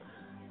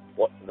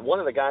 One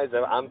of the guys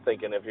that I'm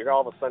thinking, if you're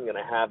all of a sudden going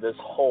to have this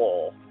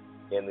hole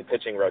in the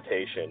pitching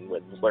rotation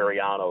with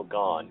Liriano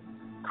gone,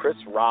 Chris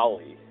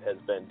Rowley has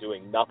been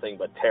doing nothing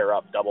but tear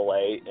up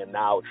AA and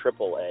now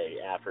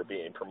AAA after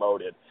being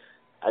promoted.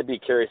 I'd be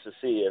curious to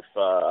see if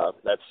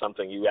that's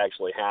something you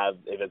actually have,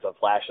 if it's a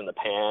flash in the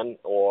pan,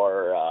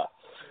 or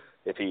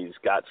if he's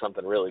got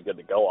something really good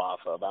to go off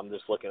of. I'm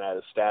just looking at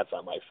his stats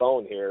on my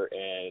phone here,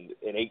 and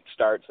in 8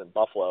 starts in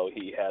Buffalo,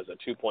 he has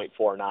a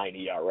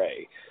 2.49 ERA.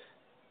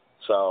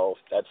 So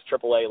that's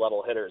AAA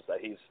level hitters that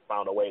he's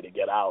found a way to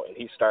get out, and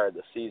he started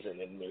the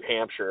season in New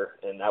Hampshire,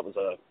 and that was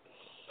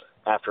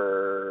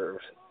after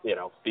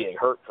being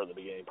hurt for the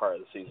beginning part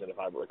of the season, if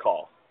I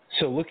recall.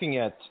 So looking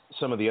at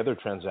some of the other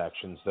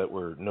transactions that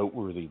were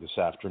noteworthy this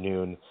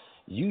afternoon,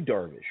 Yu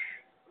Darvish,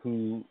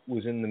 who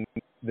was in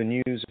the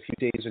news a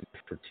few days ago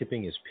for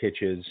tipping his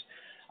pitches,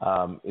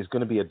 is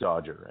going to be a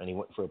Dodger, and he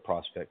went for a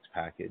prospects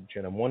package.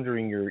 And I'm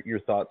wondering your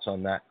thoughts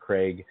on that,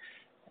 Craig,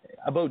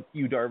 about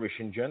Yu Darvish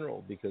in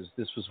general, because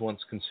this was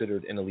once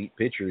considered an elite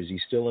pitcher. Is he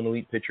still an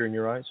elite pitcher in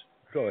your eyes?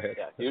 Go ahead.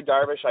 Yeah, Yu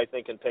Darvish, I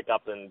think, can pick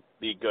up and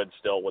be good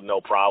still with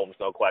no problems,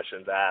 no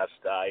questions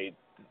asked. I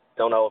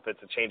don't know if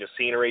it's a change of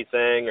scenery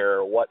thing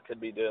or what could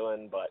be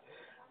doing, but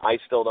I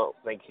still don't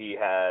think he's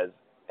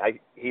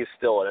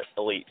still an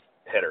elite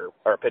hitter,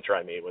 or pitcher,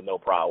 with no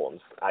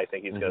problems. I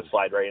think he's going to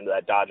slide right into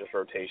that Dodgers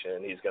rotation,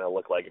 and he's going to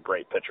look like a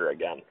great pitcher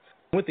again.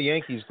 With the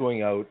Yankees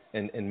going out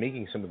and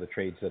making some of the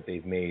trades that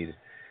they've made,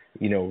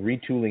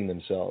 retooling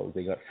themselves,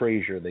 they got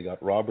Frazier, they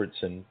got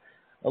Robertson.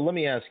 Let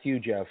me ask you,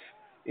 Jeff,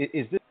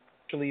 is this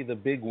actually the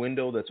big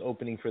window that's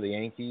opening for the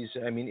Yankees?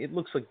 I mean, it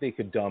looks like they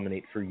could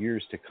dominate for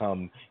years to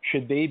come.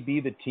 Should they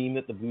be the team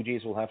that the Blue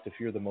Jays will have to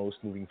fear the most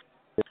moving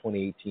forward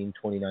 2018,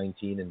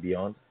 2019, and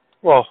beyond?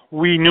 Well,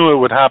 we knew it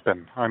would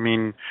happen. I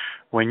mean,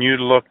 when you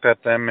looked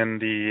at them in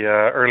the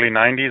early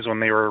 90s when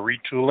they were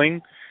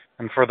retooling,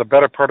 and for the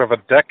better part of a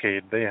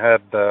decade, they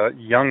had the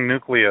young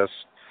nucleus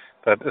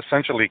that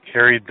essentially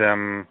carried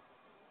them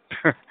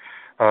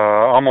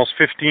almost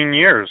 15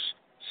 years.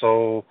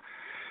 So,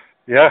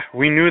 yeah,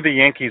 we knew the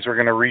Yankees were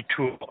going to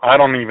retool. I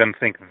don't even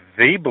think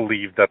they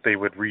believed that they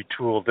would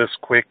retool this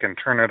quick and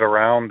turn it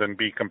around and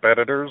be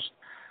competitors.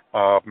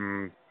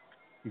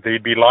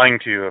 They'd be lying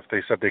to you if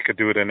they said they could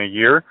do it in a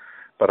year.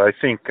 But I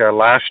think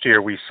last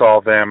year we saw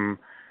them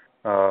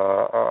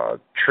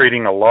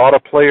trading a lot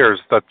of players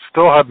that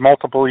still had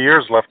multiple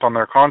years left on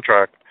their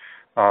contract,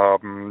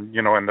 in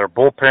their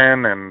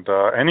bullpen, and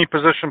any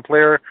position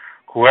player,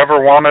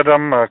 whoever wanted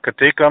them could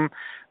take them.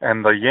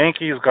 And the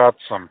Yankees got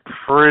some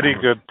pretty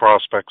good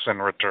prospects in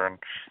return,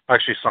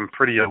 actually some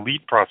pretty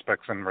elite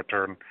prospects in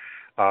return.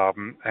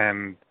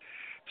 And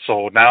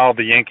so now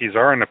the Yankees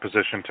are in a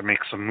position to make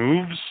some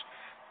moves.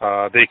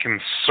 They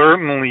can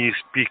certainly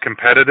be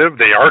competitive.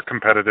 They are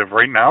competitive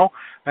right now,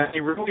 and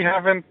they really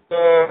haven't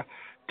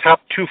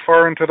tapped too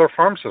far into their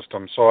farm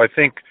system. So I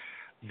think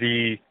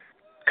the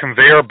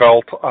conveyor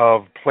belt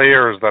of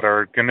players that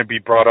are going to be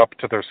brought up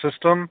to their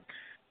system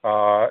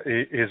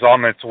is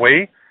on its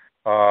way.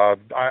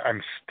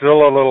 I'm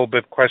still a little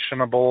bit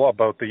questionable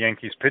about the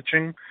Yankees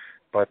pitching,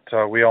 but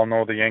we all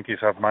know the Yankees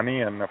have money,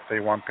 and if they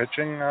want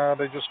pitching,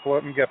 they just go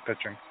out and get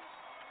pitching.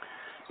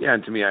 Yeah,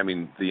 and to me,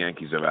 the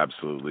Yankees have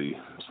absolutely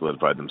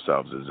solidified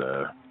themselves as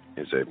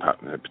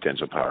a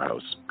potential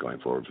powerhouse going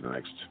forward for the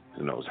next,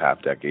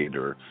 half decade,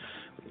 or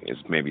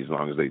maybe as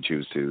long as they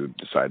choose to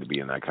decide to be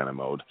in that kind of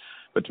mode.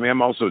 But to me,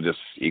 I'm also just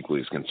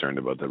equally as concerned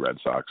about the Red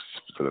Sox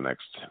for the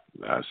next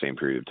same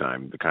period of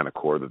time. The kind of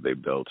core that they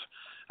built,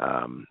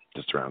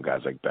 just around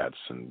guys like Betts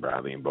and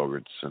Bradley and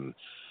Bogaerts, and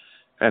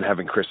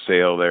having Chris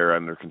Sale there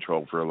under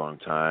control for a long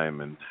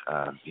time, and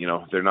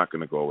they're not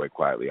going to go away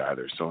quietly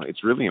either. So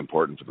it's really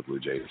important for the Blue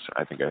Jays.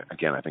 I think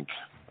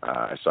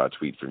I saw a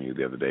tweet from you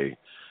the other day,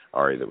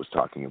 Ari, that was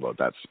talking about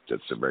that's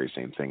the very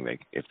same thing.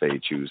 If they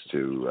choose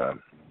to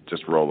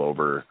just roll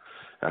over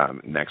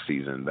next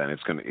season, then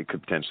it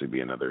could potentially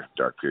be another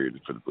dark period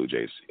for the Blue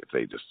Jays if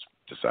they just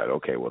decide,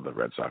 okay, well, the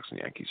Red Sox and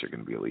Yankees are going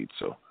to be elite,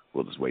 so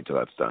we'll just wait till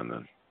that's done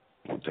and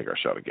we'll take our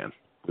shot again.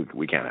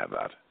 We can't have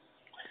that.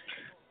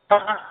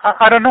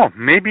 I don't know.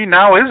 Maybe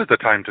now is the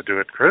time to do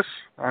it, Chris.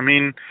 I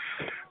mean,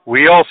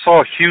 we all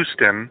saw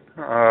Houston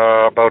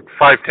about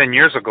 5-10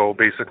 years ago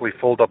basically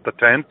fold up the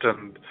tent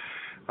and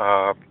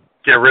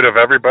get rid of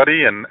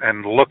everybody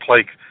and look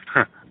like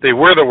they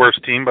were the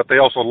worst team, but they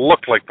also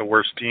looked like the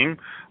worst team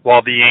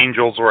while the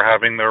Angels were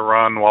having their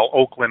run, while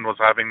Oakland was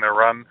having their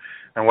run.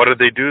 And what did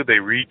they do? They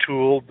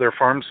retooled their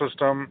farm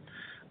system.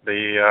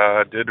 They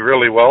did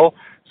really well.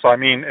 So, I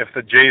mean, if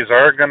the Jays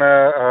are going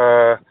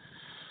to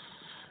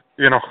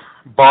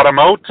bottom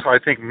out, I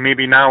think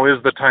maybe now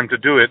is the time to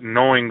do it,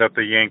 knowing that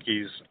the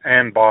Yankees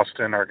and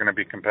Boston are going to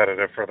be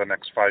competitive for the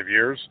next 5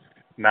 years.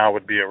 Now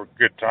would be a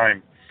good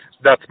time.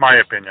 That's my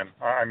opinion.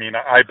 I mean,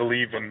 I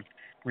believe in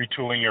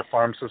retooling your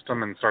farm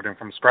system and starting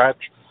from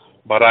scratch,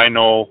 but I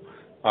know,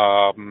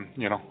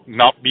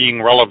 not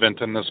being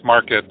relevant in this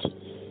market,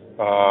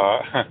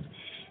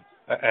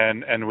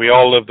 and we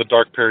all lived the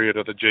dark period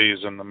of the Jays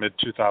in the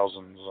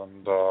mid-2000s,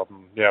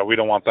 and we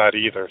don't want that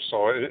either.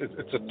 So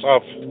it's a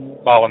tough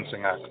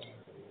balancing act.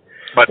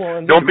 But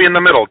don't be in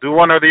the middle. Do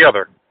one or the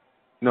other.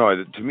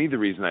 No, to me, the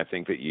reason I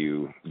think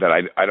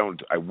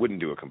I wouldn't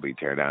do a complete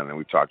teardown, and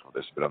we've talked about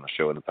this a bit on the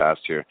show in the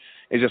past here,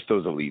 is just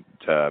those elite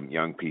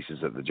young pieces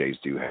that the Jays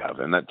do have,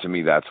 and that to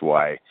me, that's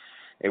why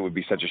it would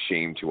be such a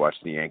shame to watch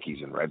the Yankees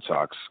and Red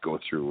Sox go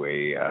through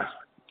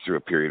a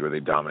period where they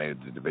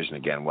dominated the division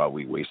again, while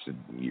we wasted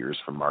years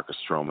from Marcus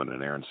Stroman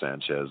and Aaron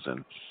Sanchez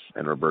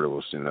and Roberto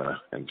Osuna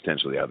and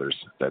potentially others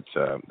that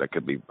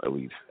could be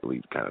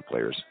elite kind of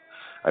players.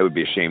 I would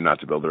be ashamed not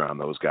to build around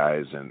those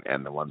guys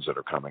and the ones that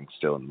are coming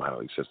still in the minor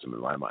league system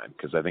in my mind,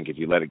 because I think if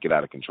you let it get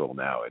out of control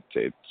now,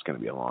 it's going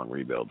to be a long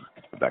rebuild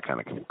with that kind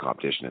of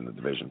competition in the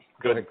division.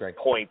 Good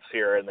points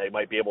here, and they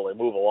might be able to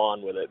move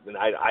along with it. And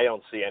I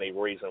don't see any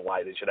reason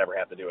why they should ever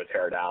have to do a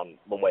teardown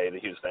the way the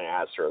Houston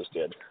Astros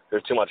did.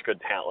 There's too much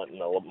good talent in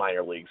the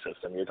minor league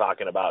system. You're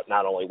talking about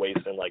not only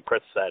wasting, like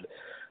Chris said,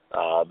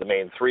 the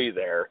main three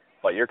there,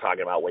 but you're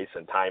talking about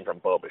wasting time from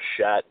Bo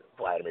Bichette,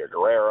 Vladimir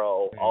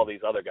Guerrero, all these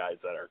other guys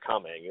that are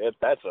coming.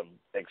 That's an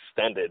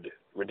extended,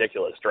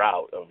 ridiculous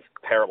drought of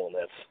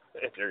terribleness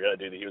if you're going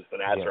to do the Houston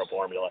Astro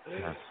formula.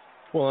 Yeah.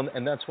 Well,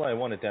 and that's why I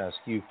wanted to ask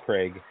you,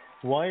 Craig,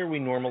 why are we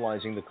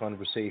normalizing the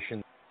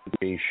conversation that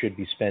they should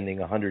be spending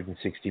 $160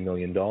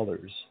 million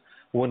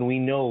when we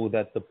know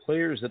that the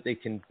players that they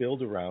can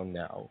build around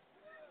now,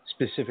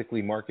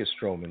 specifically Marcus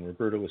Stroman,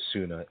 Roberto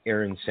Osuna,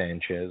 Aaron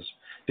Sanchez,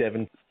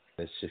 Devin,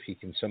 if he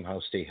can somehow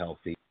stay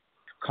healthy,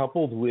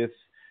 coupled with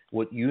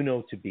what you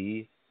know to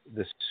be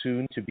the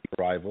soon-to-be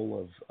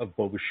rival of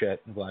Bo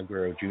Bichette and Vlad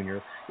Guerrero Jr.,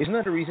 isn't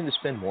that a reason to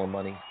spend more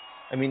money?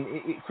 I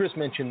mean, Chris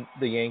mentioned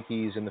the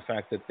Yankees and the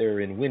fact that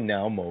they're in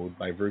win-now mode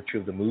by virtue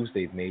of the moves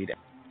they've made.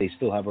 They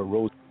still have a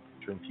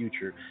rose-term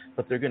future,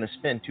 but they're going to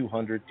spend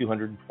 $200,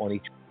 $220,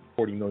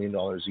 $240 million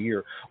a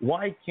year.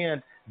 Why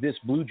can't this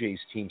Blue Jays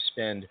team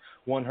spend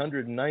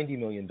 $190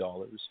 million,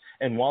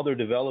 and while they're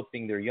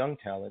developing their young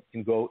talent,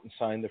 can go out and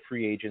sign the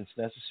free agents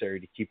necessary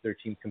to keep their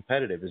team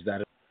competitive? Is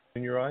that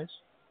in your eyes?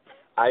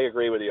 I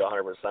agree with you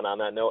 100% on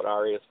that note,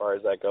 Ari, as far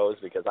as that goes,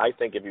 because I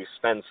think if you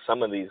spend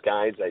some of these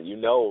guys that you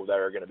know that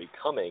are going to be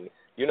coming,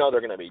 you know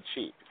they're going to be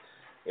cheap.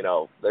 You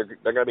know, they're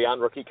going to be on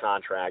rookie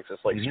contracts,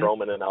 just like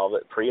Stroman and all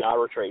the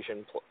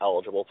pre-arbitration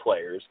eligible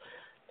players.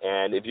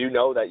 And if you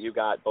know that you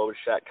got Bo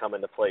Bichette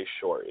coming to play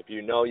short, if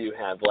you know you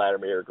have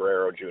Vladimir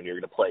Guerrero Jr.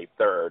 to play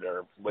third,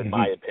 or in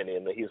my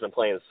opinion, he's been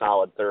playing a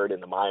solid third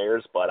in the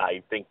minors, but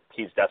I think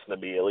he's destined to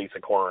be at least a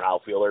corner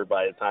outfielder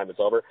by the time it's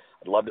over.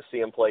 I'd love to see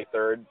him play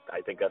third.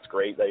 I think that's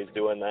great that he's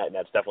doing that, and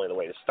that's definitely the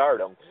way to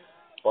start him.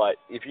 But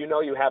if you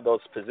know you have those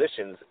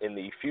positions in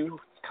the few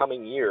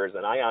coming years,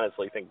 and I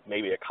honestly think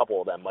maybe a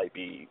couple of them might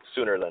be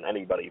sooner than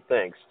anybody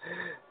thinks,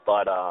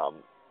 but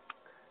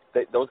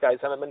those guys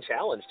haven't been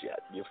challenged yet.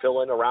 You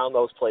fill in around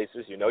those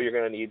places. You know you're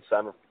going to need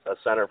a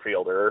center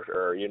fielder,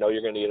 or you know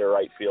you're going to need a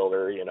right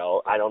fielder. You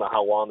know, I don't know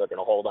how long they're going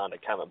to hold on to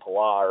Kevin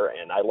Pillar,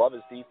 and I love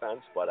his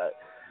defense, but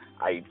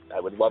I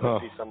would love to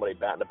see somebody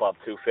batting above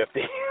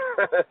 250.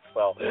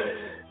 So,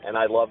 and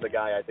I love the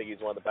guy. I think he's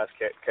one of the best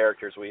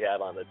characters we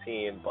have on the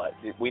team, but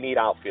we need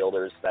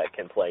outfielders that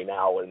can play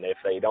now, and if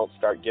they don't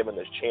start giving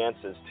the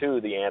chances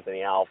to the Anthony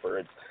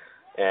Alfords,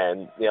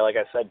 and, you know, like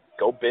I said,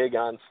 go big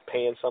on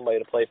paying somebody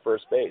to play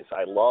first base.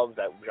 I love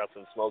that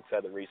Justin Smoaks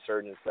had the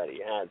resurgence that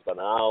he has, but in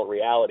all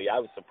reality, I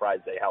was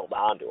surprised they held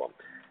on to him.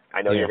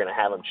 I know you're going to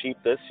have him cheap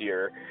this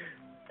year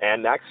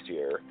and next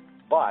year,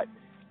 but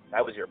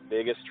That was your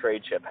biggest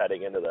trade chip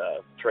heading into the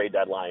trade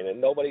deadline, and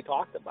nobody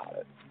talked about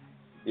it.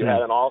 You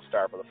had an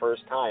all-star for the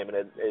first time, and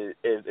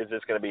is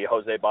this going to be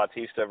Jose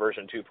Bautista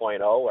version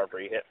 2.0 after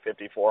he hit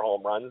 54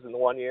 home runs in the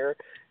 1 year,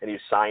 and you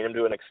sign him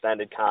to an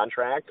extended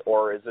contract,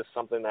 or is this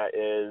something that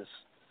is,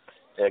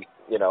 it's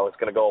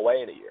going to go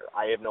away in a year?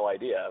 I have no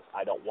idea.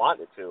 I don't want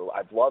it to.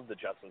 I've loved the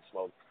Justin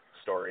Smoak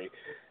story,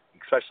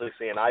 especially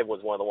seeing I was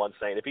one of the ones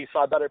saying if he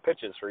saw better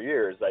pitches for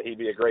years that he'd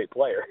be a great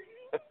player.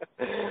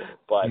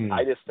 But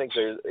I just think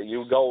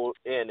you go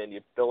in and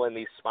you fill in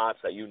these spots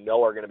that you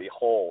know are going to be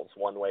holes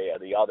one way or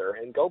the other,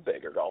 and go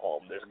big or go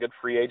home. There's a good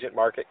free agent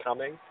market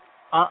coming.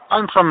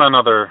 I'm from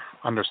another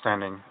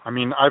understanding. I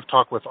mean, I've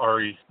talked with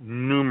Ari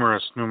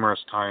numerous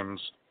times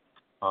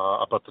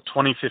about the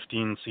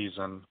 2015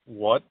 season,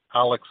 what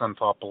Alex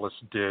Anthopoulos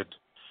did,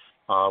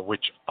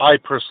 which I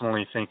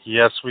personally think,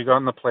 yes, we got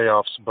in the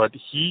playoffs, but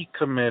he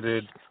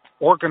committed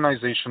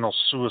organizational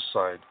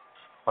suicide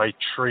by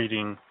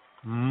trading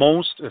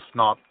most, if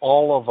not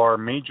all, of our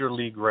major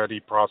league ready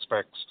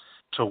prospects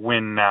to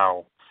win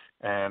now.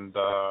 And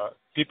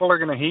people are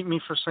going to hate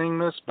me for saying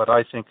this, but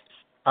I think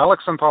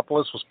Alex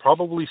Anthopoulos was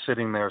probably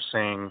sitting there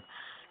saying,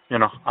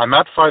 I'm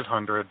at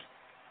 500.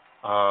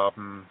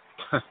 I'm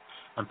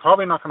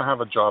probably not going to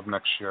have a job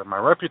next year. My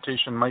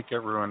reputation might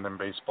get ruined in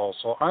baseball,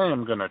 so I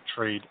am going to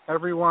trade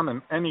everyone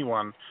and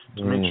anyone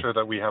to make sure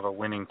that we have a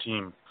winning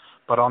team.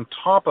 But on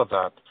top of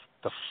that,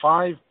 the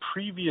 5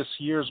 previous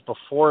years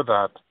before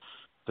that,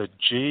 the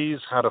Jays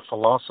had a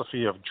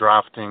philosophy of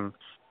drafting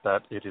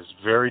that it is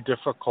very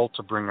difficult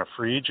to bring a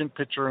free agent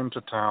pitcher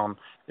into town.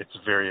 It's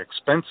very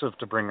expensive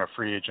to bring a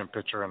free agent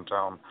pitcher in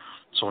town.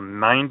 So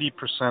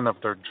 90% of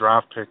their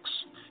draft picks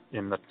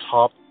in the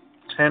top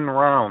 10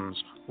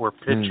 rounds were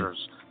pitchers,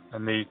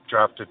 and they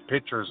drafted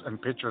pitchers and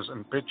pitchers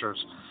and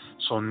pitchers.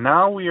 So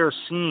now we are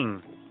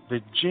seeing the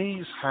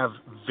Jays have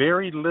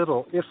very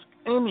little, if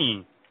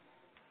any,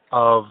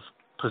 of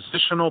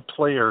positional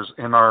players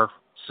in our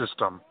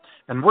system.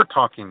 And we're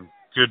talking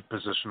good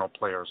positional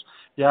players.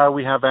 Yeah,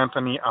 we have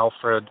Anthony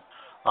Alfred,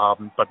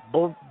 but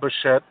Bo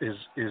Bichette is,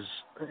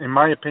 in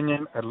my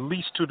opinion, at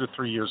least 2 to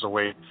 3 years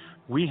away.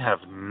 We have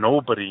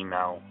nobody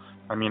now.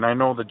 I mean, I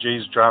know the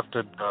Jays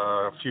drafted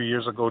a few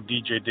years ago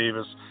DJ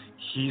Davis.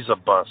 He's a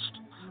bust.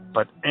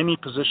 But any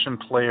position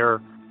player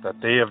that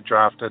they have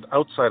drafted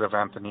outside of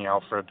Anthony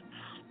Alfred,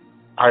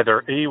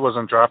 either A,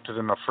 wasn't drafted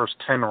in the first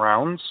 10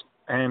 rounds,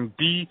 and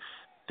B,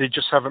 they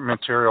just haven't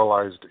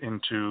materialized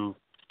into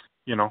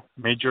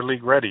major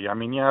league ready. I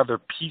mean, yeah,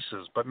 they're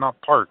pieces, but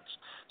not parts.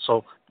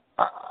 So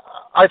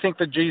I think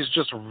the Jays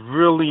just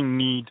really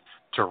need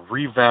to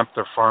revamp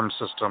their farm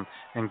system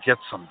and get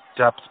some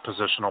depth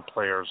positional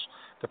players.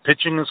 The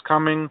pitching is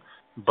coming,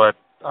 but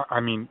I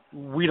mean,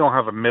 we don't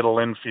have a middle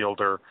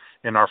infielder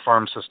in our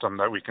farm system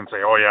that we can say,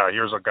 oh yeah,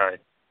 here's a guy.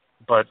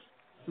 But,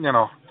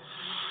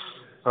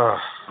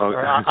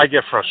 I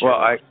get frustrated.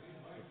 Well,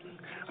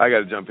 I got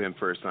to jump in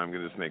first. I'm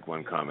going to just make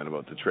one comment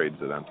about the trades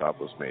that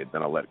Anthopoulos made.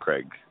 Then I'll let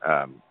Craig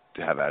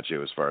have at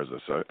you as far as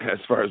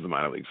the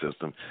minor league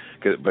system,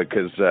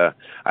 because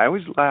I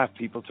always laugh.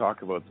 People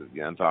talk about the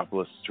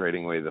Anthopoulos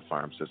trading away the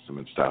farm system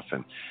and stuff,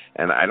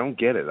 and I don't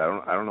get it.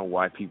 I don't know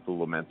why people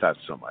lament that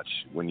so much.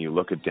 When you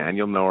look at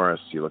Daniel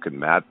Norris, you look at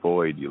Matt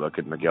Boyd, you look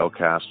at Miguel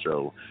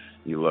Castro,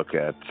 you look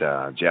at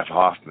Jeff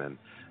Hoffman.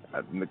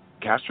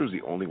 Castro's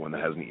the only one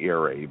that has an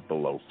ERA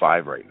below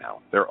 5 right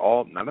now.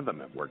 None of them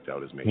have worked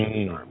out as major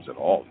league arms at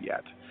all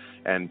yet.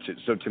 And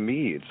so to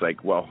me, it's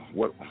like, well,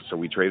 so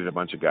we traded a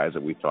bunch of guys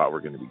that we thought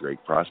were going to be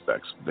great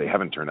prospects. They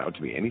haven't turned out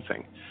to be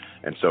anything.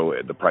 And so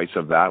the price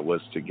of that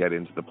was to get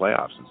into the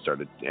playoffs and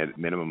start at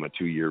minimum a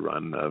 2-year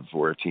run of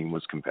where a team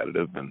was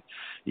competitive. And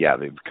yeah,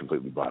 they've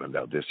completely bottomed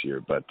out this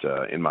year. But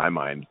in my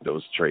mind,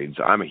 those trades,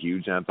 I'm a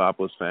huge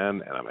Anthopoulos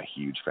fan, and I'm a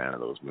huge fan of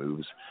those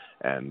moves.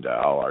 And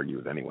I'll argue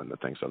with anyone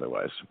that thinks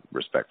otherwise,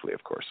 respectfully,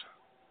 of course.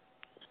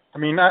 I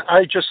mean,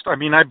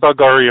 I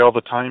bug Ari all the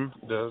time.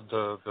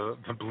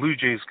 The Blue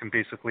Jays can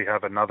basically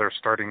have another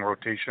starting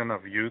rotation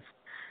of youth.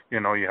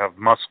 You have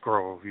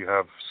Musgrove, you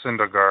have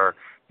Syndergaard,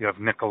 you have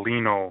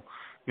Nicolino,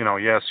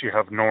 yes, you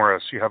have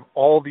Norris, you have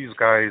all these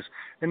guys,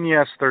 and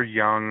yes, they're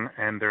young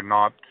and they're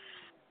not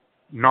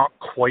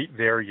quite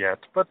there yet,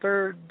 but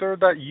they're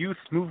that youth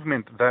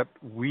movement that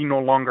we no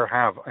longer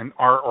have in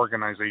our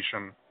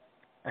organization,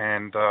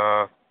 and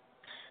I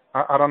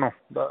don't know.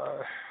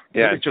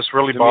 Yeah, it just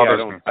really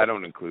bothers me. I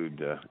don't include,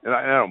 and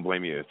I don't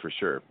blame you for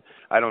sure.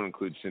 I don't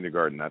include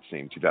Syndergaard in that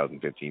same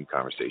 2015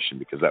 conversation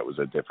because that was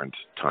a different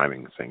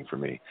timing thing for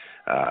me.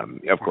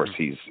 Of course,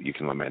 you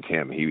can lament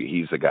him.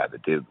 He's the guy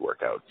that did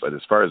work out. But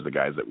as far as the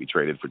guys that we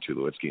traded for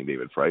Tulowitzki and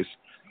David Price,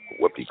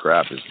 whoopee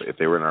crap! If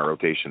they were in our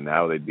rotation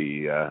now, they'd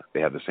be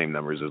they have the same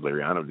numbers as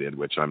Liriano did,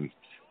 which I'm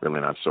really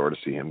not sore to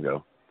see him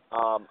go.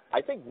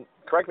 I think,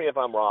 correct me if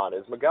I'm wrong,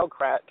 has Miguel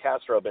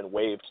Castro been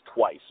waived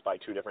twice by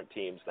 2 different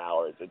teams now,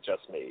 or is it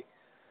just me?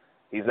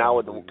 He's now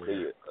with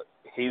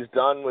he's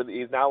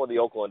now with the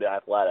Oakland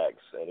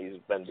Athletics, and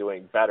he's been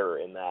doing better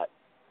in that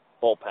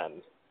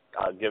bullpen.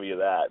 I'll give you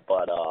that.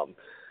 But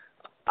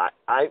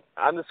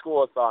I'm the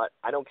school of thought.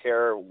 I don't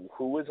care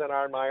who is in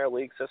our minor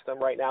league system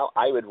right now.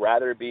 I would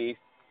rather be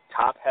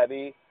top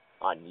heavy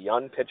on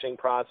young pitching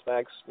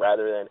prospects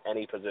rather than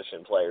any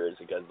position players,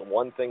 because the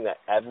one thing that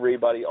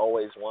everybody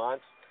always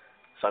wants,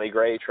 Sonny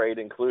Gray trade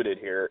included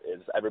here,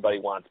 is everybody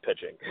wants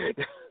pitching.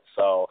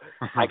 So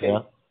I can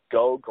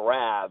go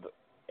grab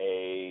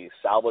a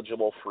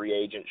salvageable free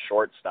agent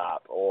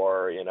shortstop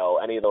or,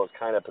 any of those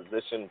kind of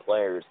position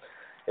players.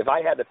 If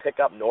I had to pick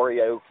up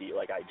Noriaki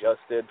like I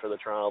just did for the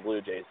Toronto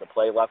Blue Jays to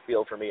play left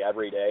field for me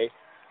every day,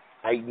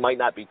 I might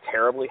not be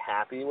terribly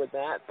happy with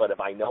that, but if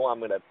I know I'm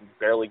going to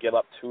barely give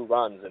up 2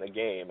 runs in a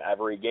game,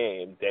 every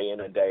game, day in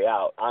and day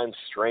out, I'm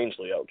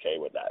strangely okay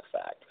with that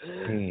fact.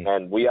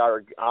 And we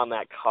are on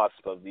that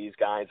cusp of these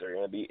guys are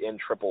going to be in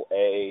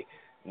AAA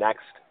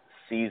next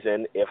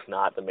season, if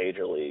not the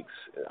major leagues.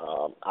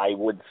 I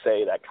would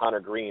say that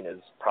Connor Green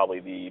is probably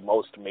the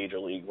most major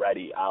league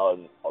ready out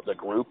of the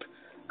group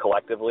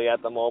collectively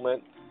at the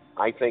moment.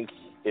 I think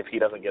if he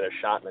doesn't get a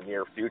shot in the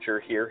near future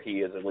here, he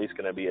is at least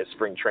going to be a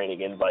spring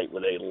training invite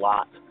with a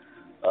lot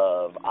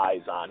of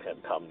eyes on him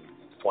come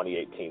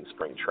 2018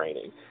 spring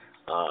training.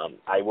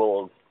 I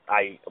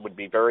would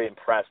be very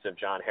impressed if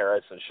John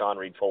Harris and Sean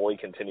Reed-Foley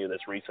continue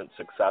this recent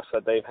success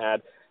that they've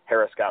had.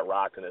 Harris got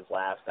rocked in his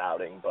last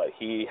outing, but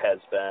he has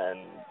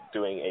been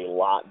doing a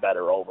lot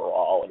better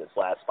overall in his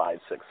last 5-6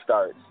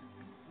 starts.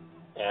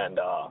 And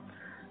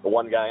the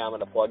one guy I'm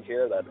going to plug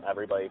here that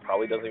everybody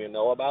probably doesn't even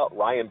know about,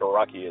 Ryan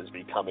Borucki is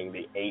becoming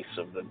the ace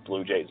of the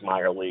Blue Jays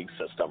minor league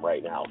system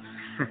right now.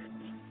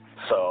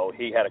 So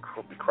he had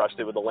crushed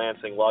it with the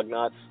Lansing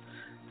Lugnuts.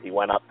 He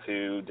went up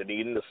to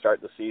Dunedin to start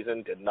the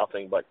season, did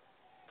nothing but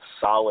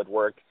solid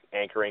work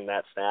anchoring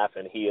that staff,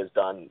 and he has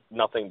done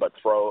nothing but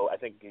throw. I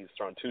think he's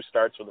thrown 2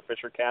 starts with the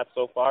Fisher Cats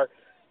so far.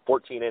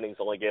 14 innings,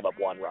 only gave up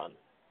 1 run.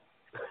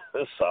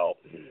 So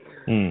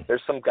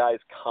there's some guys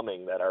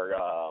coming that are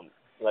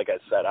like I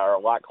said, are a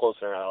lot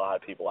closer than a lot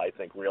of people, I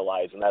think,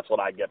 realize, and that's what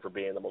I get for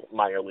being the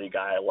minor league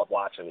guy. I love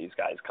watching these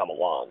guys come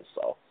along.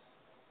 So,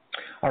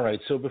 all right,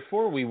 so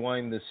before we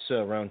wind this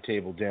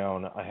roundtable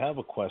down, I have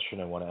a question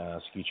I want to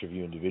ask each of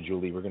you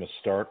individually. We're going to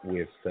start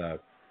with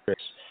Chris.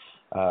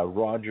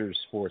 Rogers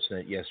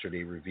Sportsnet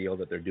yesterday revealed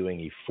that they're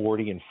doing a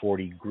 40 and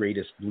 40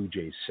 greatest Blue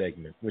Jays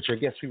segment, which I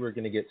guess we were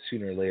going to get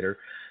sooner or later.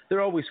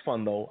 They're always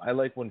fun, though. I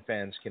like when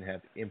fans can have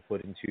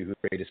input into who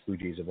the greatest Blue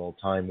Jays of all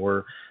time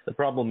were. The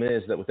problem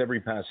is that with every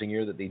passing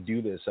year that they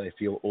do this, I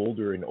feel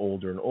older and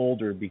older and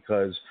older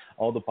because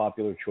all the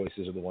popular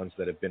choices are the ones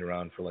that have been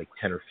around for like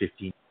 10 or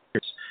 15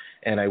 years.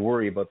 And I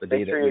worry about the day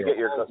Make sure that you get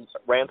your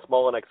Rance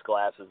Mulliniks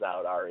glasses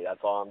out, Ari. That's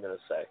all I'm going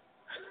to say.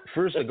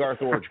 First a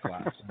Garth Orge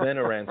class, then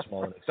a Rance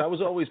Mulliniks. I was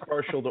always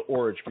partial to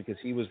Orge because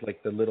he was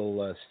like the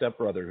little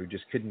stepbrother who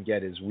just couldn't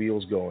get his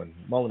wheels going.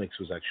 Mulliniks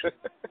was actually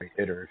a great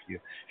hitter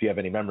if you have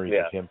any memories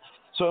of him.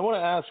 So I want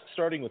to ask,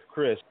 starting with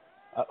Chris,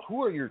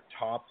 who are your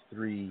top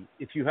 3,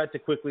 if you had to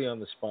quickly on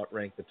the spot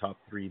rank the top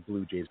 3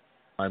 Blue Jays of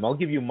all time? I'll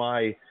give you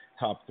my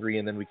top 3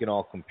 and then we can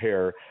all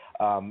compare.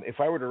 If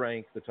I were to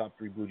rank the top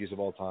 3 Blue Jays of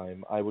all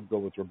time, I would go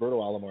with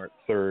Roberto Alomar at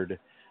 3rd,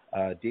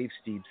 Dave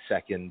Stieb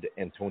 2nd,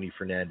 and Tony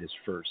Fernandez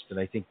 1st. And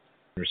I think,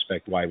 in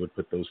respect, why I would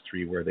put those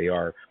 3 where they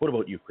are. What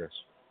about you, Chris?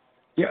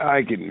 Yeah,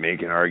 I could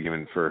make an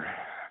argument for.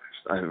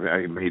 I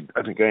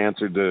think I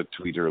answered the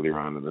tweet earlier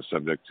on the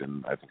subject,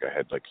 and I think I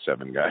had like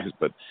 7 guys.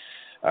 But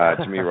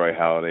to me, Roy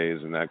Halladay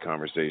is in that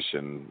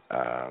conversation.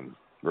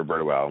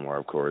 Roberto Alomar,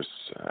 of course.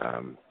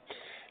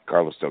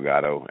 Carlos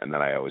Delgado, and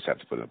then I always have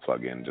to put a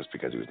plug in just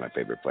because he was my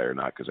favorite player,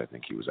 not because I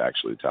think he was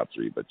actually top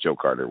 3, but Joe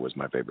Carter was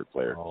my favorite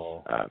player,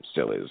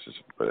 still is,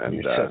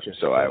 and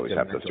so I always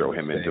have to throw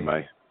him into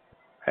my.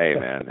 Hey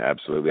man,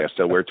 absolutely. I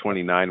still wear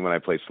 29 when I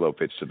play slow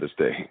pitch to this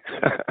day.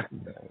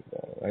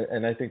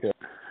 And I think there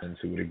are fans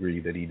who would agree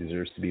that he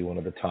deserves to be one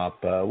of the top.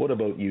 What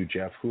about you,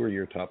 Jeff? Who are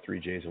your top 3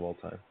 Jays of all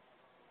time?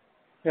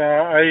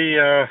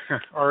 Yeah,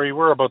 Ari,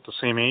 we're about the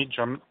same age.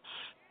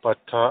 But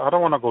I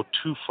don't want to go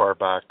too far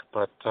back.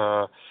 But,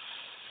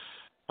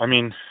 I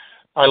mean,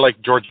 I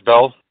like George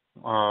Bell.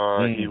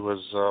 He was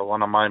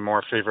one of my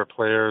more favorite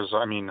players.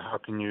 I mean, how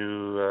can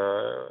you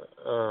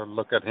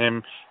look at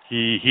him?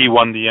 He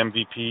won the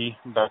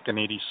MVP back in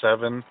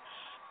 '87.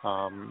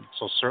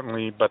 So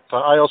certainly, but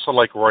I also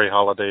like Roy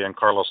Halladay and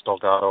Carlos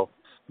Delgado.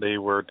 They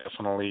were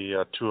definitely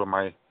 2 of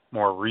my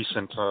more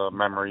recent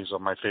memories of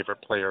my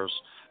favorite players.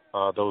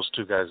 Those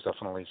 2 guys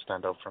definitely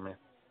stand out for me.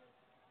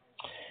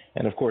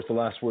 And, of course, the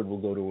last word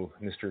will go to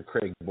Mr.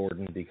 Craig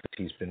Borden because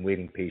he's been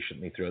waiting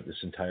patiently throughout this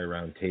entire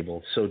round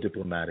table. So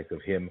diplomatic of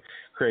him.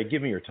 Craig,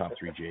 give me your top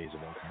 3 Jays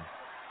of all time.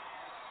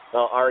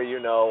 Well, Ari,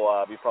 you've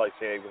probably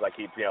seen it because I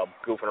keep,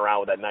 goofing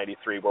around with that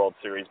 93 World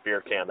Series beer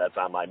can that's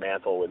on my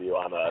mantle with you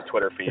on the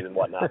Twitter feed and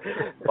whatnot.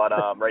 But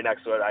right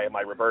next to it, I have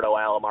my Roberto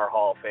Alomar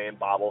Hall of Fame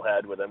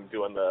bobblehead with him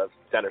doing the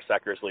Dennis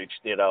Eckersley,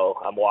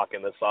 I'm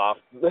walking this off.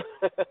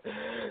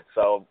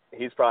 So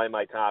he's probably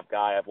my top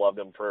guy. I've loved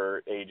him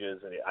for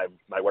ages, and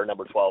I wear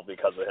number 12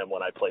 because of him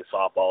when I play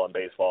softball and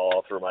baseball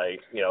all through my,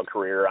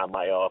 career on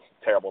my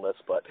terribleness.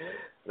 But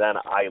Then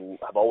I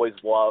have always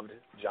loved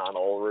John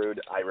Olerud.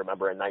 I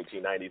remember in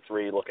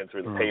 1993 looking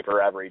through the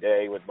paper every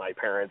day with my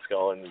parents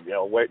going,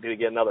 where did he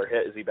get another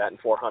hit? Is he batting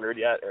 400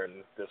 yet?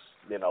 And just,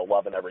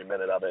 loving every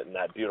minute of it. And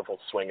that beautiful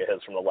swing of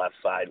his from the left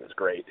side was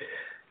great.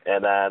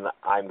 And then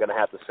I'm going to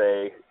have to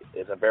say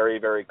it's a very,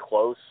 very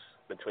close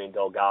between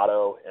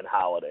Delgado and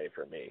Halladay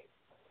for me.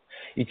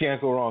 You can't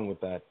go wrong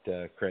with that,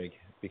 Craig,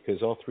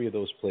 because all three of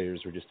those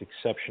players were just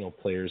exceptional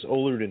players.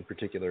 Olerud in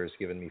particular has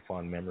given me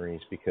fond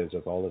memories because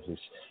of all of his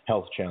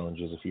health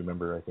challenges. If you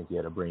remember, I think he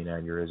had a brain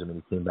aneurysm and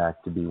he came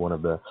back to be one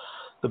of the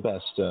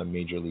best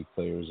major league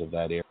players of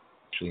that era,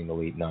 actually in the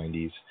late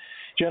 90s.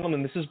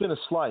 Gentlemen, this has been a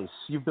slice.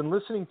 You've been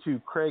listening to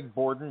Craig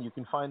Borden. You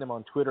can find him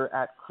on Twitter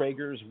at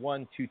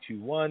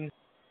Kragers1221.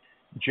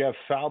 Jeff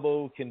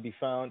Falbo can be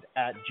found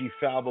at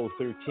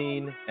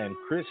GFalbo13, and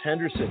Chris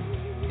Henderson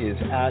is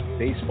at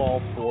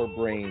Baseball for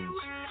Brains.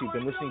 So you've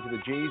been listening to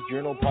the Jays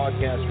Journal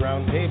Podcast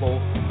Roundtable.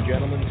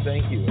 Gentlemen,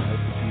 thank you. I hope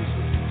to see you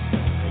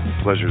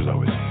soon. Pleasure as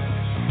always.